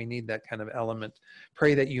earth. We need that kind of element.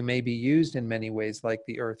 Pray that you may be used in many ways like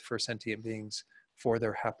the earth for sentient beings for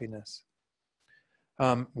their happiness.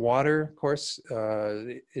 Water, of course,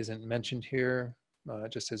 isn't mentioned here,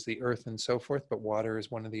 just as the earth and so forth, but water is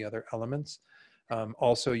one of the other elements.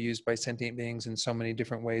 Also used by sentient beings in so many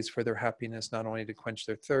different ways for their happiness, not only to quench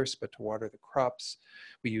their thirst, but to water the crops.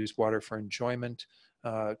 We use water for enjoyment,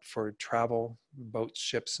 for travel, boats,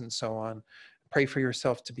 ships, and so on. Pray for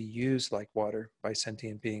yourself to be used like water by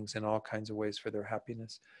sentient beings in all kinds of ways for their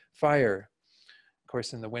happiness. Fire. Of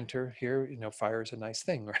course, in the winter here, you know, fire is a nice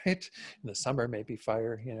thing, right? In the summer, maybe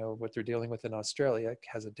fire, you know, what they're dealing with in Australia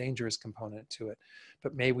has a dangerous component to it.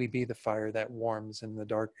 But may we be the fire that warms in the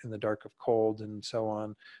dark of cold and so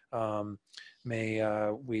on. May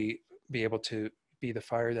we be able to be the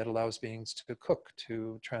fire that allows beings to cook,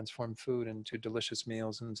 to transform food into delicious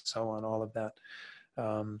meals and so on, all of that.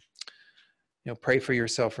 You know, pray for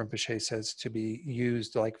yourself, Rinpoche says, to be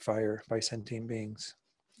used like fire by sentient beings.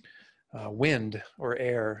 Wind or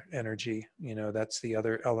air energy, you know, that's the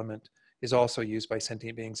other element, is also used by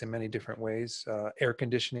sentient beings in many different ways. Air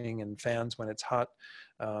conditioning and fans when it's hot.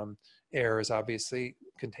 Air is obviously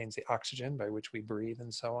contains the oxygen by which we breathe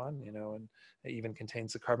and so on, you know, and it even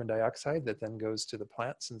contains the carbon dioxide that then goes to the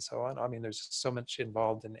plants and so on. I mean, there's so much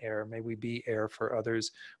involved in air. May we be air for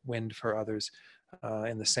others, wind for others,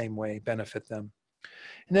 in the same way, benefit them.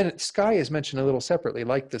 And then sky is mentioned a little separately,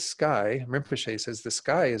 like the sky. Rinpoche says the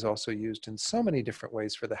sky is also used in so many different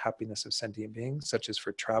ways for the happiness of sentient beings, such as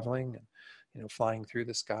for traveling and, you know, flying through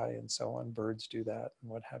the sky and so on. Birds do that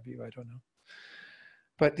and what have you, I don't know.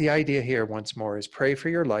 But the idea here, once more, is pray for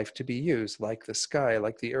your life to be used like the sky,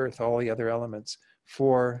 like the earth, all the other elements,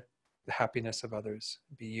 for the happiness of others,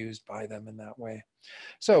 be used by them in that way.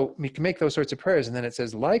 So we can make those sorts of prayers, and then it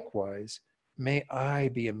says, likewise, may I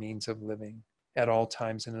be a means of living at all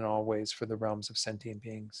times and in all ways for the realms of sentient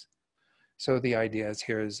beings. So the idea is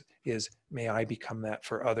here is may I become that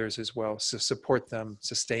for others as well, so support them,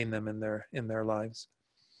 sustain them in their lives.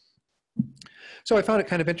 So I found it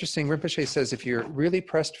kind of interesting. Rinpoche says if you're really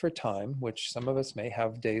pressed for time, which some of us may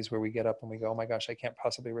have days where we get up and we go, oh my gosh, I can't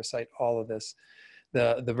possibly recite all of this.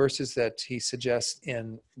 The verses that he suggests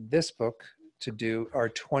in this book to do are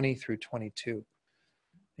 20 through 22.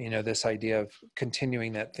 You know, this idea of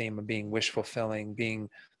continuing that theme of being wish fulfilling, being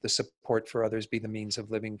the support for others, be the means of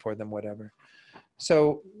living for them, whatever.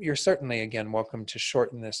 So you're certainly, again, welcome to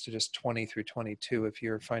shorten this to just 20 through 22 if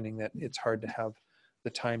you're finding that it's hard to have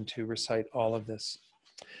the time to recite all of this.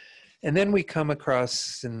 And then we come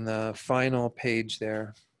across in the final page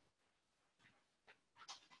there.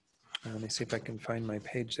 Let me see if I can find my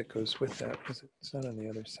page that goes with that, because it's not on the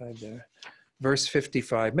other side there. Verse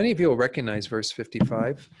 55. Many of you will recognize verse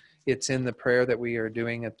 55. It's in the prayer that we are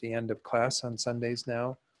doing at the end of class on Sundays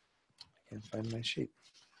now. I can't find my sheet.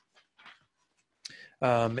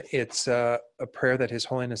 It's a prayer that His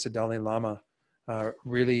Holiness the Dalai Lama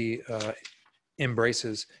really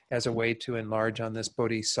embraces as a way to enlarge on this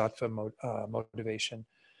bodhisattva motivation.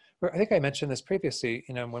 I think I mentioned this previously,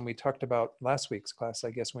 when we talked about last week's class, I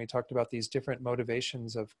guess, when we talked about these different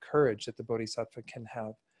motivations of courage that the bodhisattva can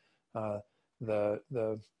have.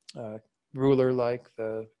 The ruler-like,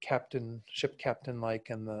 the ship captain-like,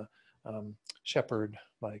 and the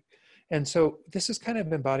shepherd-like. And so this is kind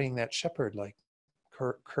of embodying that shepherd-like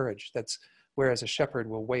courage. That's whereas a shepherd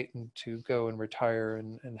will wait to go and retire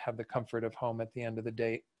and have the comfort of home at the end of the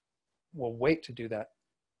day, will wait to do that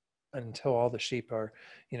until all the sheep are,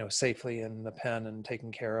 safely in the pen and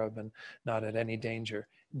taken care of and not at any danger,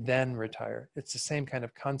 then retire. It's the same kind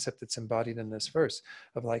of concept that's embodied in this verse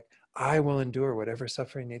of like, I will endure whatever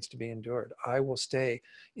suffering needs to be endured. I will stay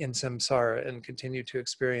in samsara and continue to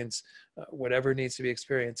experience whatever needs to be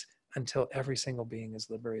experienced until every single being is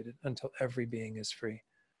liberated, until every being is free.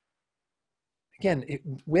 Again,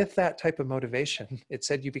 with that type of motivation, it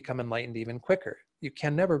said you become enlightened even quicker. You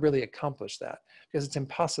can never really accomplish that because it's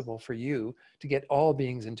impossible for you to get all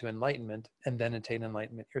beings into enlightenment and then attain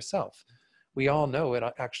enlightenment yourself. We all know it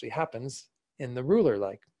actually happens in the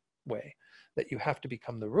ruler-like way, that you have to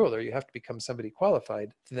become the ruler, you have to become somebody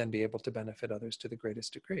qualified to then be able to benefit others to the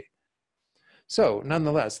greatest degree. So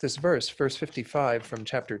nonetheless, this verse 55 from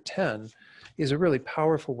chapter 10, is a really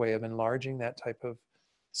powerful way of enlarging that type of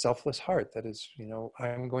selfless heart that is,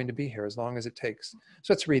 I'm going to be here as long as it takes.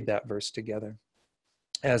 So let's read that verse together.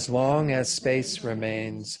 As long as space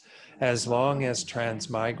remains, as long as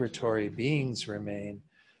transmigratory beings remain,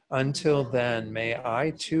 until then may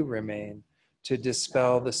I too remain to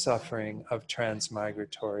dispel the suffering of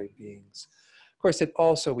transmigratory beings. Of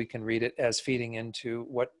course, we can read it as feeding into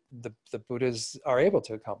what the Buddhas are able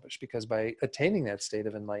to accomplish, because by attaining that state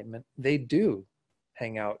of enlightenment, they do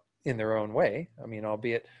hang out in their own way. I mean,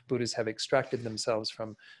 albeit Buddhas have extracted themselves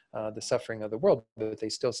from the suffering of the world, but they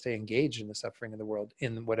still stay engaged in the suffering of the world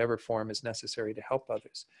in whatever form is necessary to help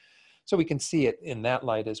others. So we can see it in that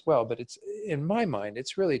light as well. But it's, in my mind,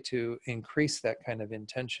 it's really to increase that kind of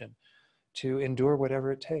intention, to endure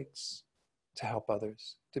whatever it takes to help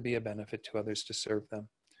others, to be a benefit to others, to serve them.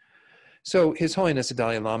 So His Holiness the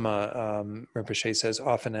Dalai Lama, Rinpoche says,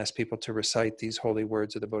 often asks people to recite these holy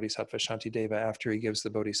words of the Bodhisattva Shantideva after he gives the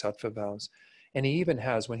Bodhisattva vows. And he even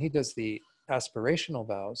has, when he does the aspirational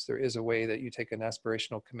vows, there is a way that you take an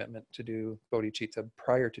aspirational commitment to do bodhicitta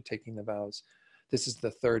prior to taking the vows. This is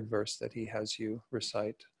the third verse that he has you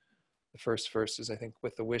recite. The first verse is, I think,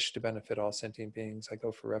 with the wish to benefit all sentient beings, I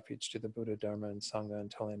go for refuge to the Buddha, Dharma, and Sangha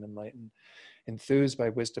until I am enlightened. Enthused by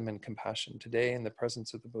wisdom and compassion, today in the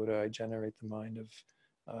presence of the Buddha, I generate the mind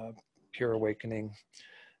of pure awakening.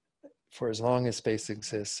 For as long as space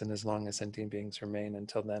exists and as long as sentient beings remain,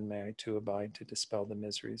 until then may I too abide to dispel the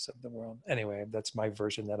miseries of the world. Anyway, that's my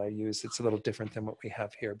version that I use. It's a little different than what we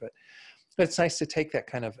have here, but it's nice to take that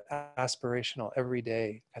kind of aspirational,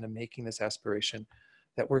 everyday, kind of making this aspiration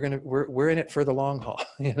that we're in it for the long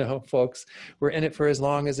haul, folks. We're in it for as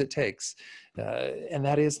long as it takes. And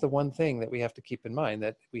that is the one thing that we have to keep in mind,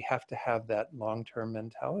 that we have to have that long-term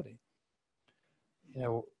mentality.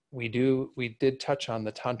 We did touch on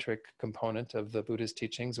the tantric component of the Buddha's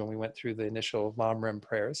teachings when we went through the initial Lamrim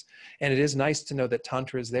prayers. And it is nice to know that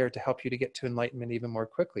Tantra is there to help you to get to enlightenment even more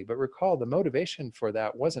quickly. But recall, the motivation for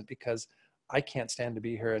that wasn't because I can't stand to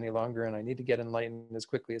be here any longer and I need to get enlightened as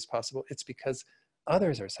quickly as possible. It's because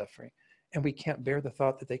others are suffering, and we can't bear the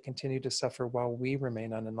thought that they continue to suffer while we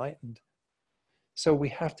remain unenlightened. So we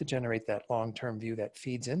have to generate that long-term view that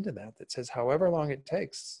feeds into that says, however long it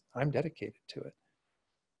takes, I'm dedicated to it.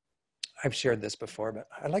 I've shared this before, but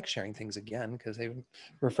I like sharing things again because they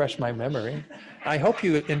refresh my memory. I hope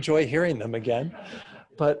you enjoy hearing them again.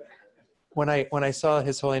 But when I saw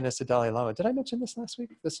His Holiness the Dalai Lama, did I mention this last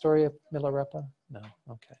week, the story of Milarepa? No,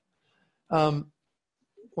 okay.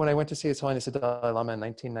 When I went to see His Holiness the Dalai Lama in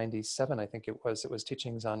 1997, I think it was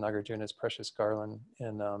teachings on Nagarjuna's Precious Garland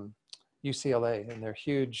in UCLA, in their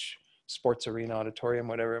huge sports arena auditorium,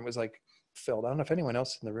 whatever. It was like filled. I don't know if anyone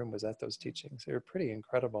else in the room was at those teachings. They were pretty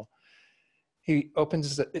incredible. he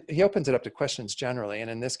opens it up to questions generally. And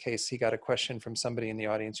in this case, he got a question from somebody in the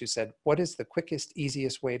audience who said, what is the quickest,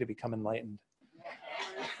 easiest way to become enlightened?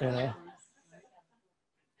 You know?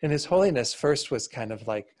 And His Holiness first was kind of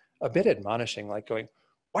like a bit admonishing, like going,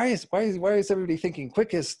 why is everybody thinking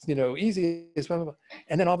quickest, you know, easiest, blah, blah, blah.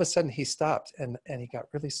 And then all of a sudden he stopped and he got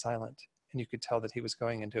really silent. And you could tell that he was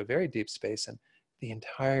going into a very deep space, and the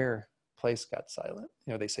entire place got silent.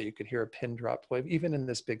 You know, they say you could hear a pin drop. Well, even in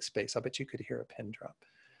this big space, I bet you could hear a pin drop,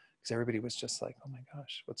 because everybody was just like, oh my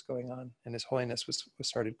gosh, what's going on? And His Holiness was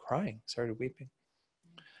started crying, started weeping.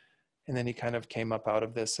 And then he kind of came up out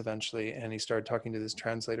of this eventually, and he started talking to this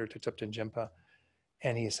translator, to Thupten Jinpa.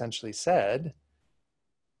 And he essentially said,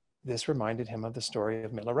 this reminded him of the story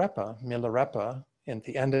of Milarepa. Milarepa, at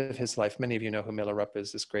the end of his life, many of you know who Milarepa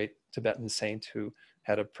is, this great Tibetan saint who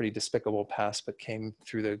had a pretty despicable past, but came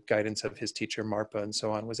through the guidance of his teacher Marpa and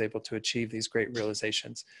so on, was able to achieve these great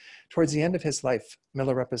realizations. Towards the end of his life,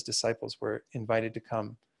 Milarepa's disciples were invited to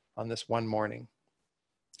come on this one morning.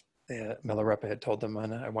 Milarepa had told them,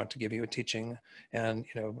 I want to give you a teaching, and,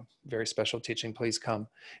 you know, very special teaching, please come.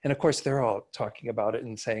 And of course, they're all talking about it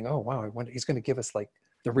and saying, oh, wow, I wonder, he's going to give us like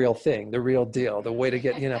the real thing, the real deal, the way to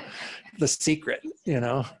get, you know, the secret, you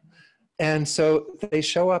know. And so they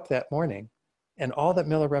show up that morning, and all that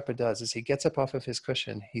Milarepa does is he gets up off of his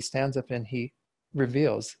cushion, he stands up and he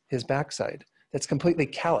reveals his backside that's completely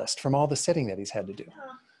calloused from all the sitting that he's had to do.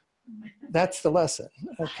 That's the lesson,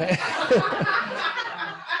 okay?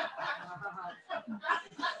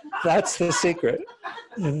 That's the secret.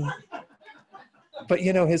 You know? But,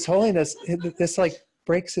 you know, His Holiness, this like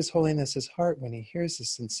breaks His Holiness's heart when he hears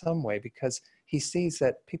this in some way, because he sees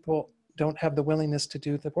that people don't have the willingness to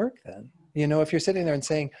do the work then. You know, if you're sitting there and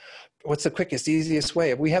saying, what's the quickest, easiest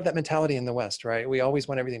way? We have that mentality in the West, right? We always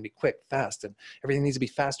want everything to be quick, fast, and everything needs to be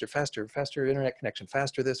faster internet connection,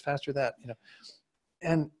 faster this, faster that, you know.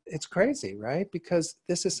 And it's crazy, right? Because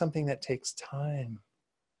this is something that takes time.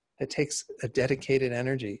 It takes a dedicated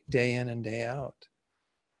energy, day in and day out.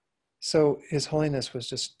 So His Holiness was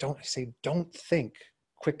just, don't think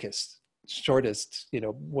quickest, shortest, you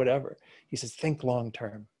know, whatever. He says, think long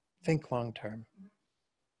term, think long term.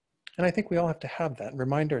 And I think we all have to have that and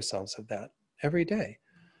remind ourselves of that every day,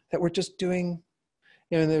 that we're just doing,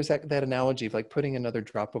 you know, there's that analogy of like putting another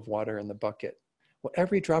drop of water in the bucket. Well,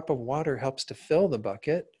 every drop of water helps to fill the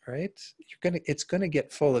bucket, right? It's gonna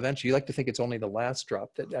get full eventually. You like to think it's only the last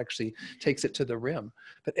drop that actually takes it to the rim,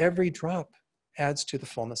 but every drop adds to the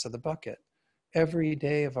fullness of the bucket. Every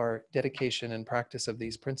day of our dedication and practice of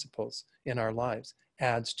these principles in our lives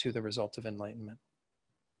adds to the result of enlightenment.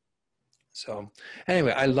 So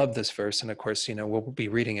anyway, I love this verse. And of course, you know, we'll be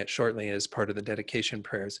reading it shortly as part of the dedication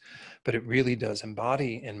prayers, but it really does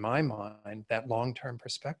embody in my mind that long-term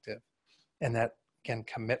perspective, and that, again,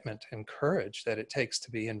 commitment and courage that it takes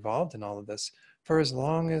to be involved in all of this for as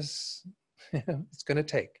long as it's going to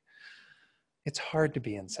take. It's hard to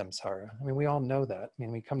be in samsara. I mean, we all know that. I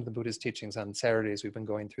mean, we come to the Buddha's teachings on Saturdays. We've been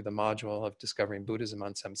going through the module of discovering Buddhism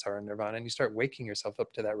on samsara and nirvana, and you start waking yourself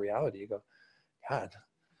up to that reality. You go, God,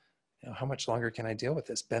 you know, how much longer can I deal with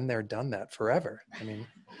this? Been there, done that forever. I mean,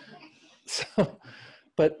 so,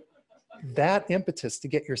 but that impetus to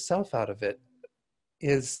get yourself out of it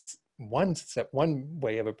is one step, one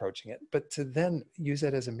way of approaching it, but to then use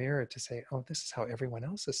it as a mirror to say, oh, this is how everyone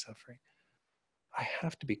else is suffering. I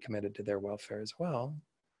have to be committed to their welfare as well.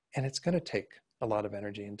 And it's going to take a lot of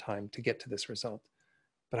energy and time to get to this result,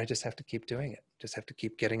 but I just have to keep doing it. Just have to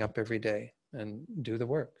keep getting up every day and do the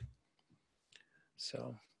work.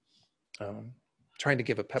 So trying to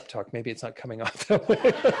give a pep talk, maybe it's not coming off that way.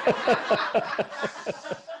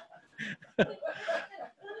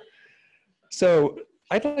 So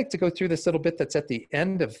I'd like to go through this little bit that's at the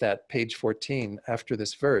end of that page 14 after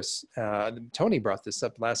this verse. Tony brought this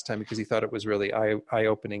up last time because he thought it was really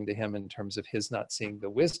eye-opening to him in terms of his not seeing the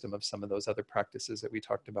wisdom of some of those other practices that we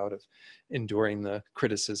talked about, of enduring the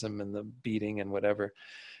criticism and the beating and whatever.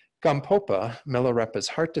 Gampopa, Milarepa's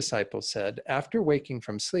heart disciple, said, after waking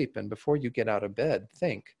from sleep and before you get out of bed,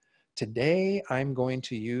 think, today I'm going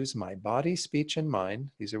to use my body, speech, and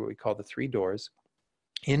mind, these are what we call the three doors,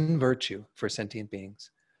 in virtue for sentient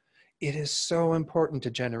beings. It is so important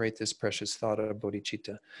to generate this precious thought of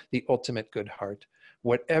bodhicitta, the ultimate good heart.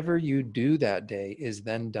 Whatever you do that day is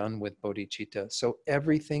then done with bodhicitta, so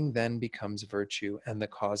everything then becomes virtue and the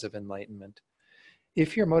cause of enlightenment.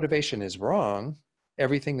 If your motivation is wrong,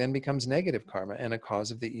 everything then becomes negative karma and a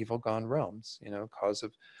cause of the evil gone realms, you know, cause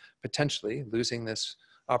of potentially losing this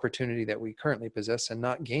opportunity that we currently possess and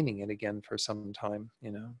not gaining it again for some time,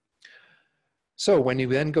 you know. So when you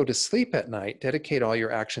then go to sleep at night, dedicate all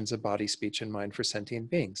your actions of body, speech, and mind for sentient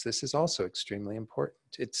beings. This is also extremely important.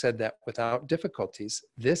 It said that without difficulties,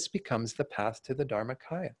 this becomes the path to the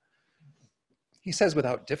Dharmakaya. He says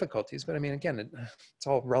without difficulties, but I mean, again, it's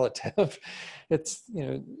all relative. It's, you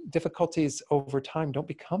know, difficulties over time don't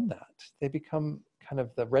become that. They become kind of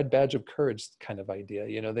the red badge of courage kind of idea.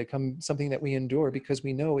 You know, they become something that we endure because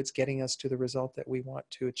we know it's getting us to the result that we want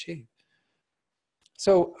to achieve.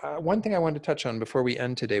 So one thing I wanted to touch on before we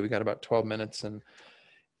end today, we got about 12 minutes, and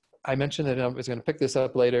I mentioned that I was going to pick this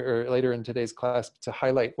up later in today's class to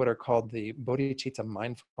highlight what are called the bodhicitta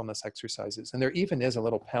mindfulness exercises. And there even is a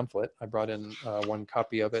little pamphlet. I brought in one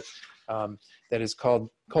copy of it that is called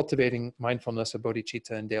Cultivating Mindfulness of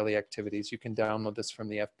Bodhicitta in Daily Activities. You can download this from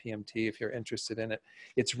the FPMT if you're interested in it.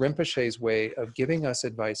 It's Rinpoche's way of giving us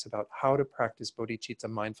advice about how to practice bodhicitta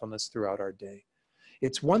mindfulness throughout our day.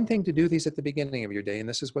 It's one thing to do these at the beginning of your day, and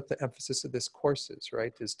this is what the emphasis of this course is,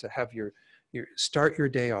 right? Is to have your start your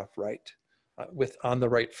day off right, on the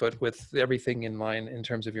right foot, with everything in line in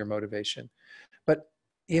terms of your motivation. But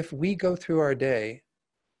if we go through our day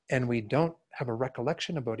and we don't have a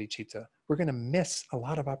recollection of bodhicitta, we're going to miss a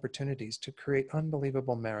lot of opportunities to create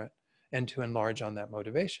unbelievable merit and to enlarge on that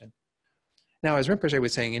motivation. Now, as Rinpoche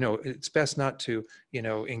was saying, you know, it's best not to, you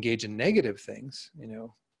know, engage in negative things, you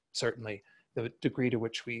know, certainly the degree to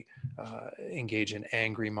which we engage in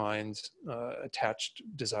angry minds, attached,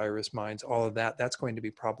 desirous minds, all of that, that's going to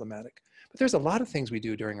be problematic. But there's a lot of things we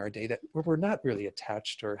do during our day that we're not really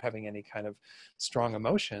attached or having any kind of strong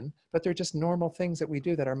emotion, but they're just normal things that we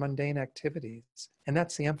do that are mundane activities. And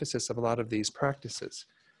that's the emphasis of a lot of these practices.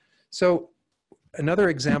 So another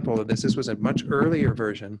example of this was a much earlier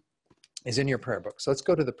version, is in your prayer book. So let's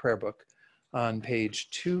go to the prayer book on page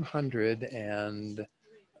 211,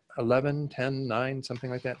 10, 9, something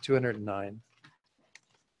like that, 209.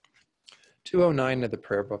 209 of the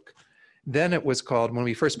prayer book. Then it was called, when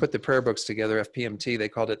we first put the prayer books together, FPMT, they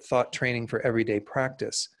called it Thought Training for Everyday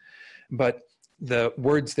Practice. But the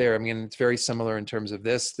words there, I mean, it's very similar in terms of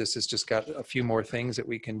this. This has just got a few more things that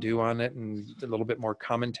we can do on it and a little bit more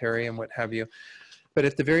commentary and what have you. But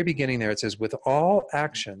at the very beginning there, it says, with all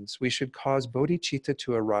actions, we should cause bodhicitta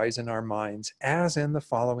to arise in our minds, as in the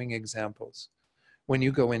following examples. When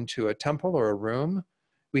you go into a temple or a room,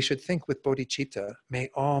 we should think with bodhicitta, may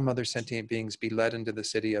all mother sentient beings be led into the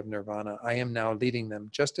city of nirvana. I am now leading them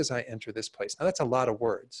just as I enter this place. Now that's a lot of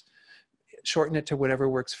words. Shorten it to whatever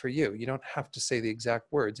works for you. You don't have to say the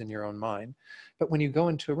exact words in your own mind. But when you go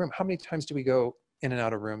into a room, how many times do we go in and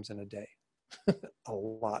out of rooms in a day? A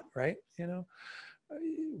lot, right? You know,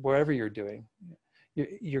 wherever you're doing.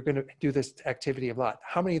 You're going to do this activity a lot.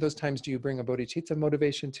 How many of those times do you bring a bodhicitta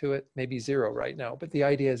motivation to it? Maybe 0 right now. But the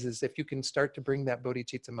idea is if you can start to bring that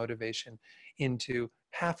bodhicitta motivation into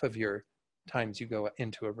half of your times you go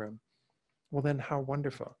into a room, well then how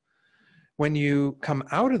wonderful. When you come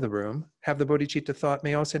out of the room, have the bodhicitta thought,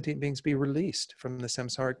 may all sentient beings be released from the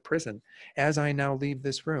samsaric prison. As I now leave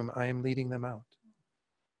this room, I am leading them out.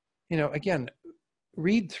 You know, again,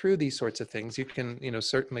 read through these sorts of things. You can, you know,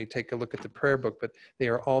 certainly take a look at the prayer book, but they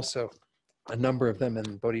are also a number of them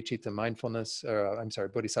in bodhicitta mindfulness,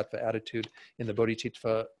 bodhisattva attitude, in the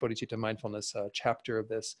bodhicitta mindfulness chapter of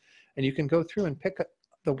this. And you can go through and pick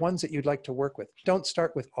the ones that you'd like to work with. Don't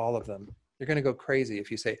start with all of them. You're going to go crazy if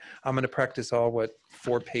you say, I'm going to practice all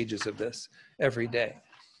 4 pages of this every day.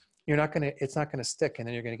 You're not going to, it's not going to stick, and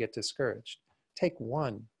then you're going to get discouraged. Take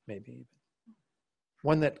one, maybe even.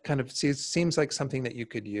 One that kind of seems like something that you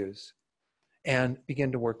could use, and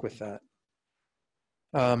begin to work with that.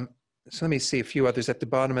 So let me see a few others. At the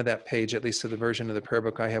bottom of that page, at least of the version of the prayer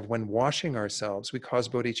book I have, when washing ourselves, we cause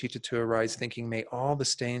bodhicitta to arise, thinking, may all the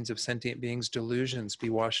stains of sentient beings' delusions be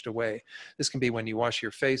washed away. This can be when you wash your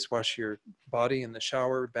face, wash your body in the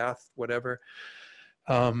shower, bath, whatever.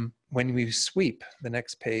 When we sweep, the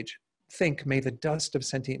next page, think, may the dust of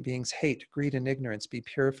sentient beings' hate, greed, and ignorance be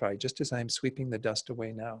purified, just as I am sweeping the dust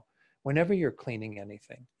away now. Whenever you're cleaning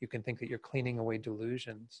anything, you can think that you're cleaning away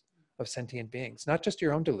delusions of sentient beings, not just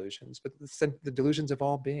your own delusions, but the delusions of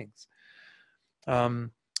all beings.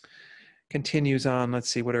 Continues on, let's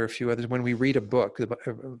see, what are a few others? When we read a book, a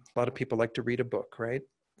lot of people like to read a book, right?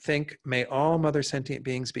 Think, may all mother sentient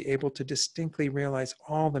beings be able to distinctly realize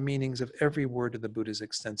all the meanings of every word of the Buddha's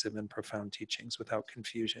extensive and profound teachings without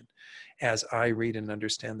confusion. As I read and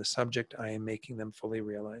understand the subject, I am making them fully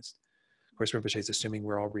realized. Of course, Rinpoche is assuming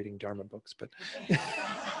we're all reading Dharma books, but...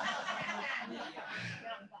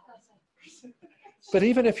 But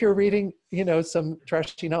even if you're reading, you know, some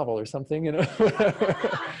trashy novel or something, you know,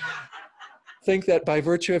 think that by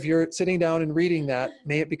virtue of your sitting down and reading that,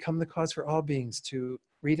 may it become the cause for all beings to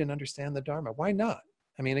read and understand the Dharma. Why not?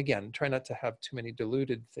 I mean, again, try not to have too many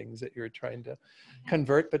diluted things that you're trying to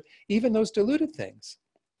convert, but even those diluted things.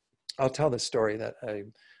 I'll tell the story that I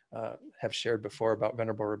have shared before about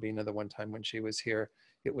Venerable Rabina the one time when she was here.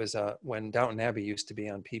 It was when Downton Abbey used to be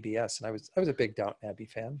on PBS, and I was a big Downton Abbey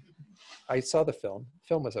fan. I saw the film.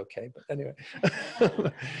 Film was okay, but anyway.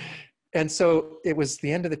 And so it was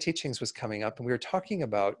the end of the teachings was coming up, and we were talking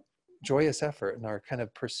about joyous effort and our kind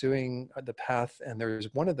of pursuing the path. And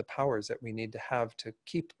there's one of the powers that we need to have to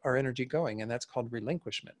keep our energy going, and that's called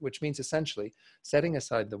relinquishment, which means essentially setting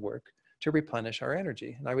aside the work to replenish our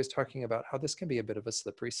energy. And I was talking about how this can be a bit of a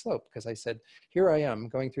slippery slope, because I said, here I am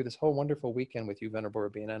going through this whole wonderful weekend with you, Venerable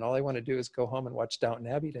Rabina, and all I want to do is go home and watch Downton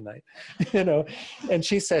Abbey tonight, you know? And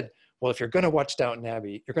she said, well, if you're going to watch Downton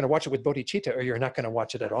Abbey, you're going to watch it with bodhicitta, or you're not going to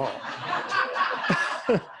watch it at all.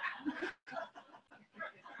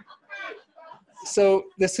 So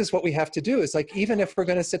this is what we have to do. It's like, even if we're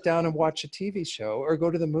going to sit down and watch a TV show or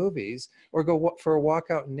go to the movies or go for a walk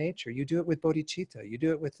out in nature, you do it with bodhicitta. You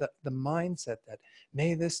do it with the mindset that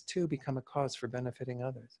may this too become a cause for benefiting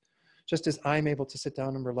others. Just as I'm able to sit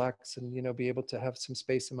down and relax and, you know, be able to have some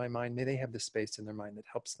space in my mind, may they have the space in their mind that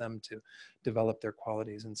helps them to develop their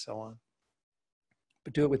qualities and so on.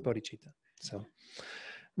 But do it with bodhicitta. So let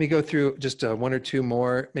me go through just one or two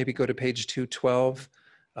more, maybe go to page 212.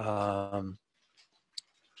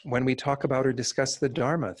 When we talk about or discuss the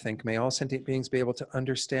Dharma, think, may all sentient beings be able to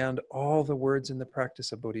understand all the words in the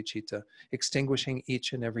practice of bodhicitta, extinguishing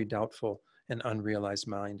each and every doubtful and unrealized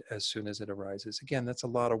mind as soon as it arises. Again, that's a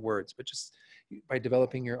lot of words, but just by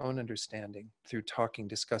developing your own understanding through talking,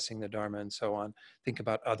 discussing the Dharma and so on, think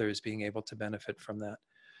about others being able to benefit from that.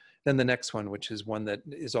 Then the next one, which is one that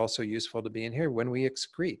is also useful to be in here, when we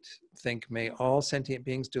excrete, think, may all sentient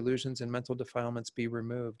beings' delusions and mental defilements be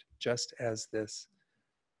removed, just as this.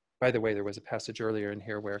 By the way, there was a passage earlier in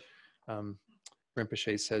here where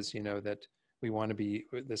Rinpoche says, you know, that we want to be,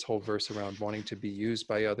 this whole verse around wanting to be used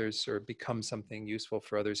by others or become something useful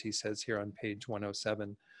for others. He says here on page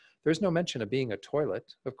 107, there's no mention of being a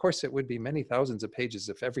toilet. Of course, it would be many thousands of pages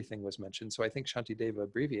if everything was mentioned. So I think Shantideva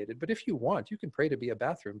abbreviated. But if you want, you can pray to be a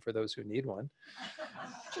bathroom for those who need one.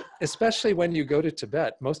 Especially when you go to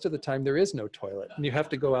Tibet, most of the time there is no toilet and you have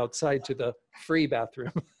to go outside to the free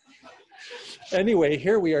bathroom. Anyway,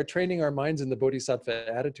 here we are training our minds in the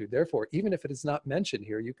bodhisattva attitude. Therefore, even if it is not mentioned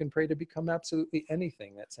here, you can pray to become absolutely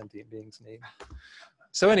anything that sentient beings need.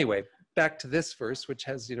 So anyway, back to this verse, which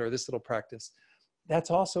has, you know, this little practice.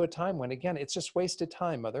 That's also a time when, again, it's just wasted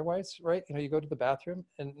time. Otherwise, right? You know, you go to the bathroom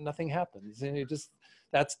and nothing happens, and you just,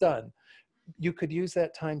 that's done. You could use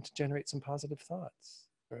that time to generate some positive thoughts,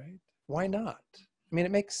 right? Why not? I mean,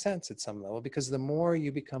 it makes sense at some level, because the more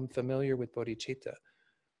you become familiar with bodhicitta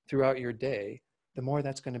throughout your day, the more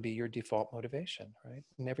that's going to be your default motivation, right?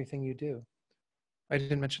 In everything you do. I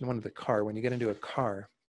didn't mention one of the car. When you get into a car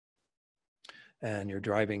and you're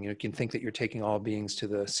driving, you can think that you're taking all beings to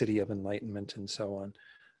the city of enlightenment and so on.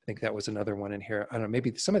 I think that was another one in here. I don't know,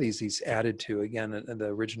 maybe some of these he's added to. Again, the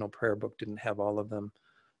original prayer book didn't have all of them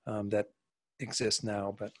that exist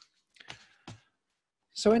now. But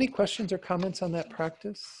so any questions or comments on that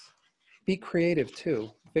practice? Be creative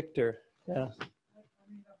too. Victor, yeah.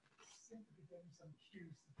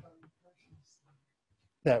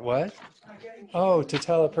 That what? Oh, to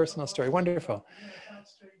tell a personal story. Wonderful.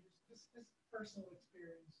 This personal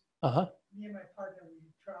experience. Uh-huh. Me and my partner, we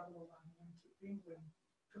traveled a lot. We went to England,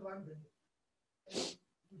 to London. And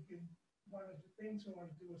one of the things we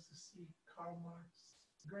wanted to do was to see Karl Marx's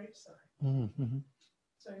gravesite. Mm-hmm.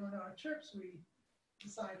 So on our trips, we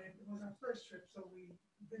decided, it was our first trip, so we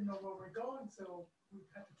didn't know where we're going. So we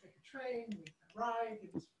had to take a train, we arrived,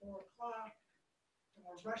 it was 4 o'clock. And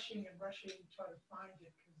we're rushing to try to find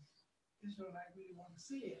it, because Israel and I really want to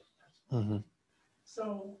see it. Mm-hmm.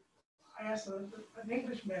 So I asked an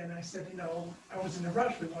Englishman, I said, you know, I was in a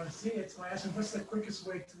rush, we want to see it. So I asked him, what's the quickest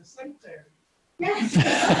way to the cemetery? Yes. And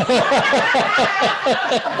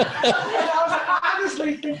I was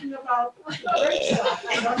honestly thinking about the gravesite,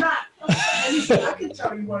 and I'm not. And he said, I can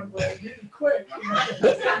tell you one way, really quick. You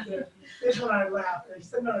know, this when I laughed. He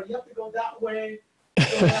said, no, you have to go that way.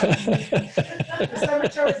 The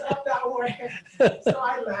cemetery's up that way. So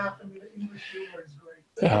I laughed. I mean, the English humor is great.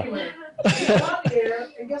 But anyway, we got there,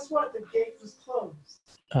 and guess what? The gate was closed.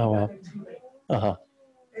 Oh, wow. Too late. Uh-huh.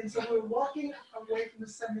 And so we're walking away from the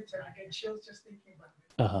cemetery. I get chills just thinking about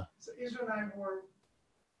it. Uh-huh. So Israel and I were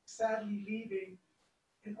sadly leaving,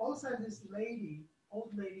 and all of a sudden this lady,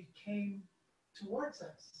 old lady, came towards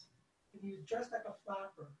us. and he was dressed like a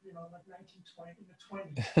flapper, you know, like 1920, in the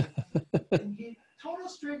 20s. And he, total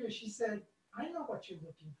stranger, she said, I know what you're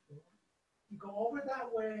looking for. You go over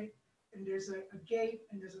that way, and there's a gate,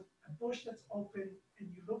 and there's a bush that's open, and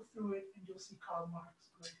you look through it, and you'll see Karl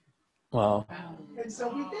Marx grave. Wow. And so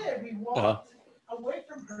we did. We walked away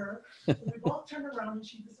from her, and we both turned around, and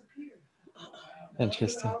she disappeared.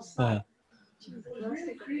 Interesting. Yeah. It was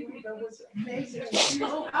really creepy, but it was amazing. And she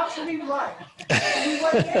was absolutely right. And we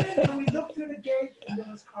went in, and we looked through the gate, and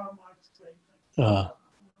there was Karl Marx grave.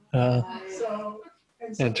 So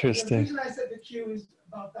Interesting. the reason I said the queue is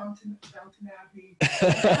about Downton Abbey.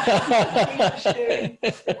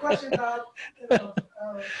 The question about, you know,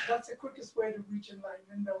 what's the quickest way to reach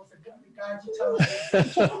enlightenment? There was a guy who tells me.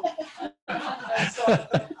 And so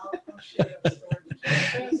I'll share that story.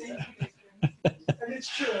 And it's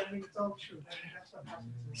true. I mean, it's all true. I mean, that's what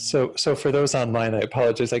happens. So for those online, I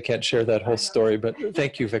apologize. I can't share that whole story, but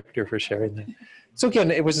thank you, Victor, for sharing that. So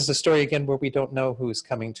again, it was just a story again where we don't know who's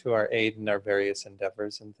coming to our aid in our various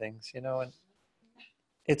endeavors and things, you know, and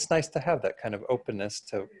it's nice to have that kind of openness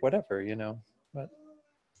to whatever, you know, but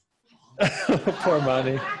poor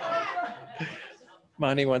Mani.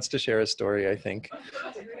 Mani wants to share a story, I think.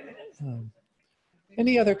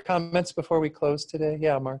 Any other comments before we close today?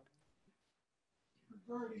 Yeah, Mark.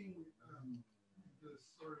 Regarding this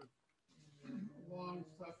sort of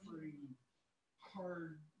long-suffering,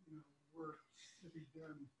 hard, you know, work to be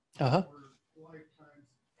done for lifetimes,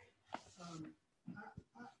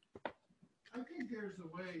 I think there's a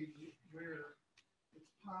way where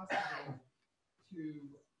it's possible to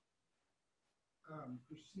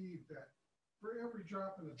perceive that for every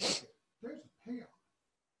drop in the bucket, there's a payoff.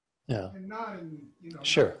 Yeah. And not in, you know,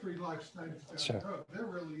 Sure. 3 lifetimes down Sure. the road. There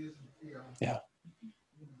really isn't a payoff. Yeah.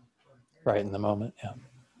 You know, Right in the moment, yeah.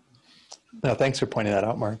 No, thanks for pointing that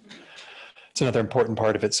out, Mark. It's another important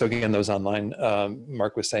part of it. So again, those online,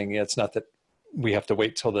 Mark was saying, yeah, it's not that we have to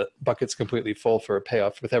wait till the bucket's completely full for a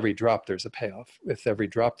payoff. With every drop, there's a payoff. With every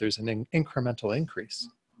drop, there's an incremental increase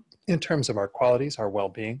in terms of our qualities, our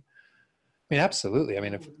well-being. I mean, absolutely. I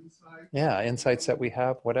mean, if, yeah, insights that we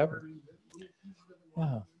have, whatever.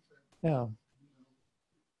 Yeah, yeah.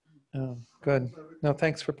 Oh, good. No,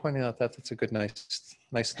 thanks for pointing out that. That's a good,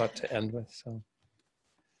 nice thought to end with. So,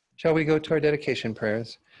 shall we go to our dedication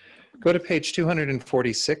prayers? Go to page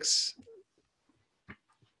 246.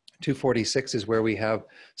 246 is where we have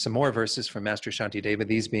some more verses from Master Shantideva,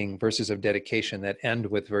 these being verses of dedication that end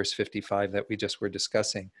with verse 55 that we just were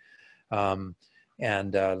discussing.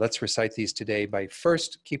 Let's recite these today by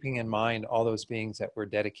first keeping in mind all those beings that we're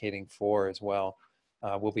dedicating for as well.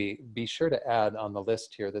 We'll be sure to add on the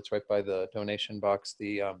list here that's right by the donation box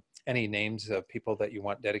the any names of people that you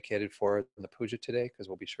want dedicated for in the puja today, because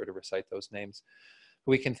we'll be sure to recite those names.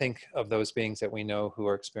 We can think of those beings that we know who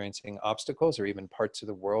are experiencing obstacles or even parts of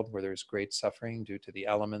the world where there's great suffering due to the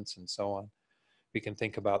elements and so on. We can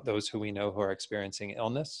think about those who we know who are experiencing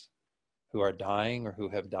illness, who are dying or who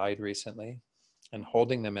have died recently, and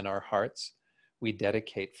holding them in our hearts, we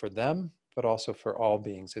dedicate for them, but also for all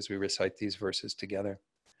beings as we recite these verses together.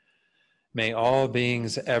 May all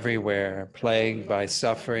beings everywhere, plagued by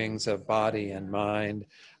sufferings of body and mind,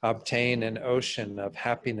 obtain an ocean of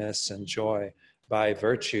happiness and joy by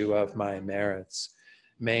virtue of my merits.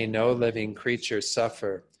 May no living creature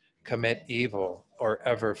suffer, commit evil, or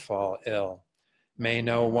ever fall ill. May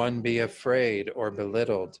no one be afraid or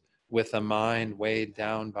belittled with a mind weighed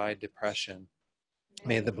down by depression.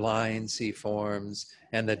 May the blind see forms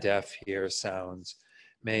and the deaf hear sounds.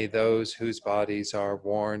 May those whose bodies are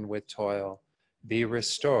worn with toil be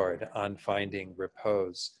restored on finding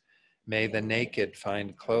repose. May the naked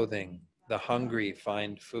find clothing, the hungry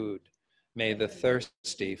find food. May the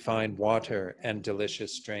thirsty find water and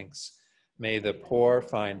delicious drinks. May the poor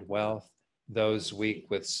find wealth, those weak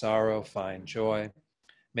with sorrow find joy.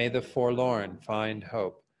 May the forlorn find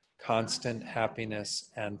hope, constant happiness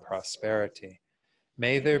and prosperity.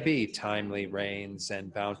 May there be timely rains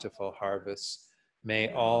and bountiful harvests.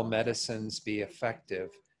 May all medicines be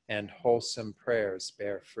effective and wholesome prayers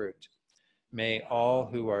bear fruit. May all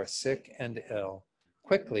who are sick and ill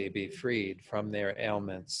quickly be freed from their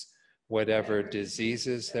ailments. Whatever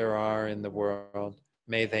diseases there are in the world,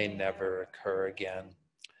 may they never occur again.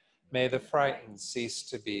 May the frightened cease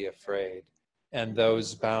to be afraid, and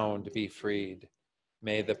those bound be freed.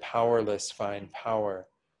 May the powerless find power,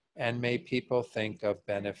 and may people think of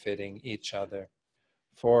benefiting each other.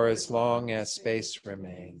 For as long as space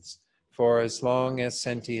remains, for as long as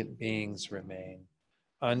sentient beings remain,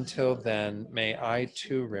 until then may I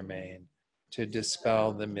too remain to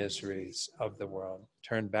dispel the miseries of the world.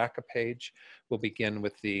 Turn back a page. We'll begin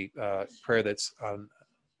with the prayer that's on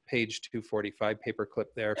page 245 paperclip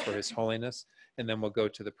there for His Holiness, and then we'll go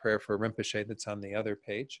to the prayer for Rinpoche that's on the other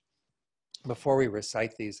page. Before we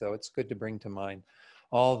recite these, though, it's good to bring to mind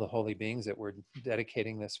all the holy beings that we're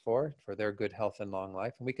dedicating this for their good health and long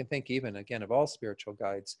life. And we can think even, again, of all spiritual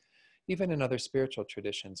guides, even in other spiritual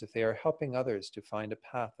traditions, if they are helping others to find a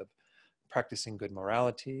path of practicing good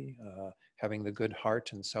morality, having the good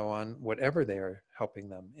heart, and so on, whatever they are helping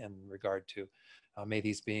them in regard to, may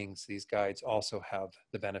these beings, these guides, also have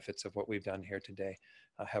the benefits of what we've done here today,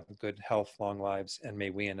 have good health, long lives, and may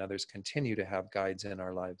we and others continue to have guides in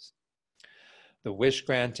our lives. The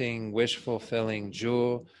wish-granting, wish-fulfilling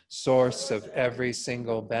jewel, source of every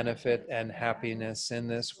single benefit and happiness in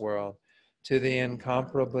this world, to the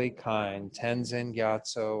incomparably kind Tenzin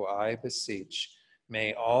Gyatso, I beseech,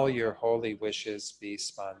 may all your holy wishes be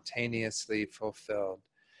spontaneously fulfilled.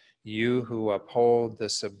 You who uphold the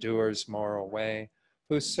subduer's moral way,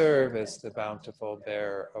 who serve as the bountiful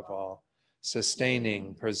bearer of all,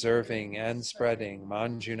 sustaining, preserving, and spreading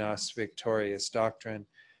Manjunath's victorious doctrine,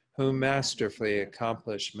 who masterfully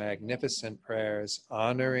accomplish magnificent prayers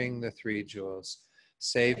honoring the three jewels,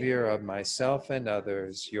 Savior of myself and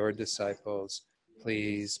others, your disciples,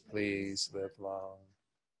 please, please live long.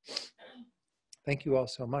 Thank you all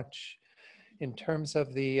so much. In terms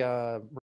of the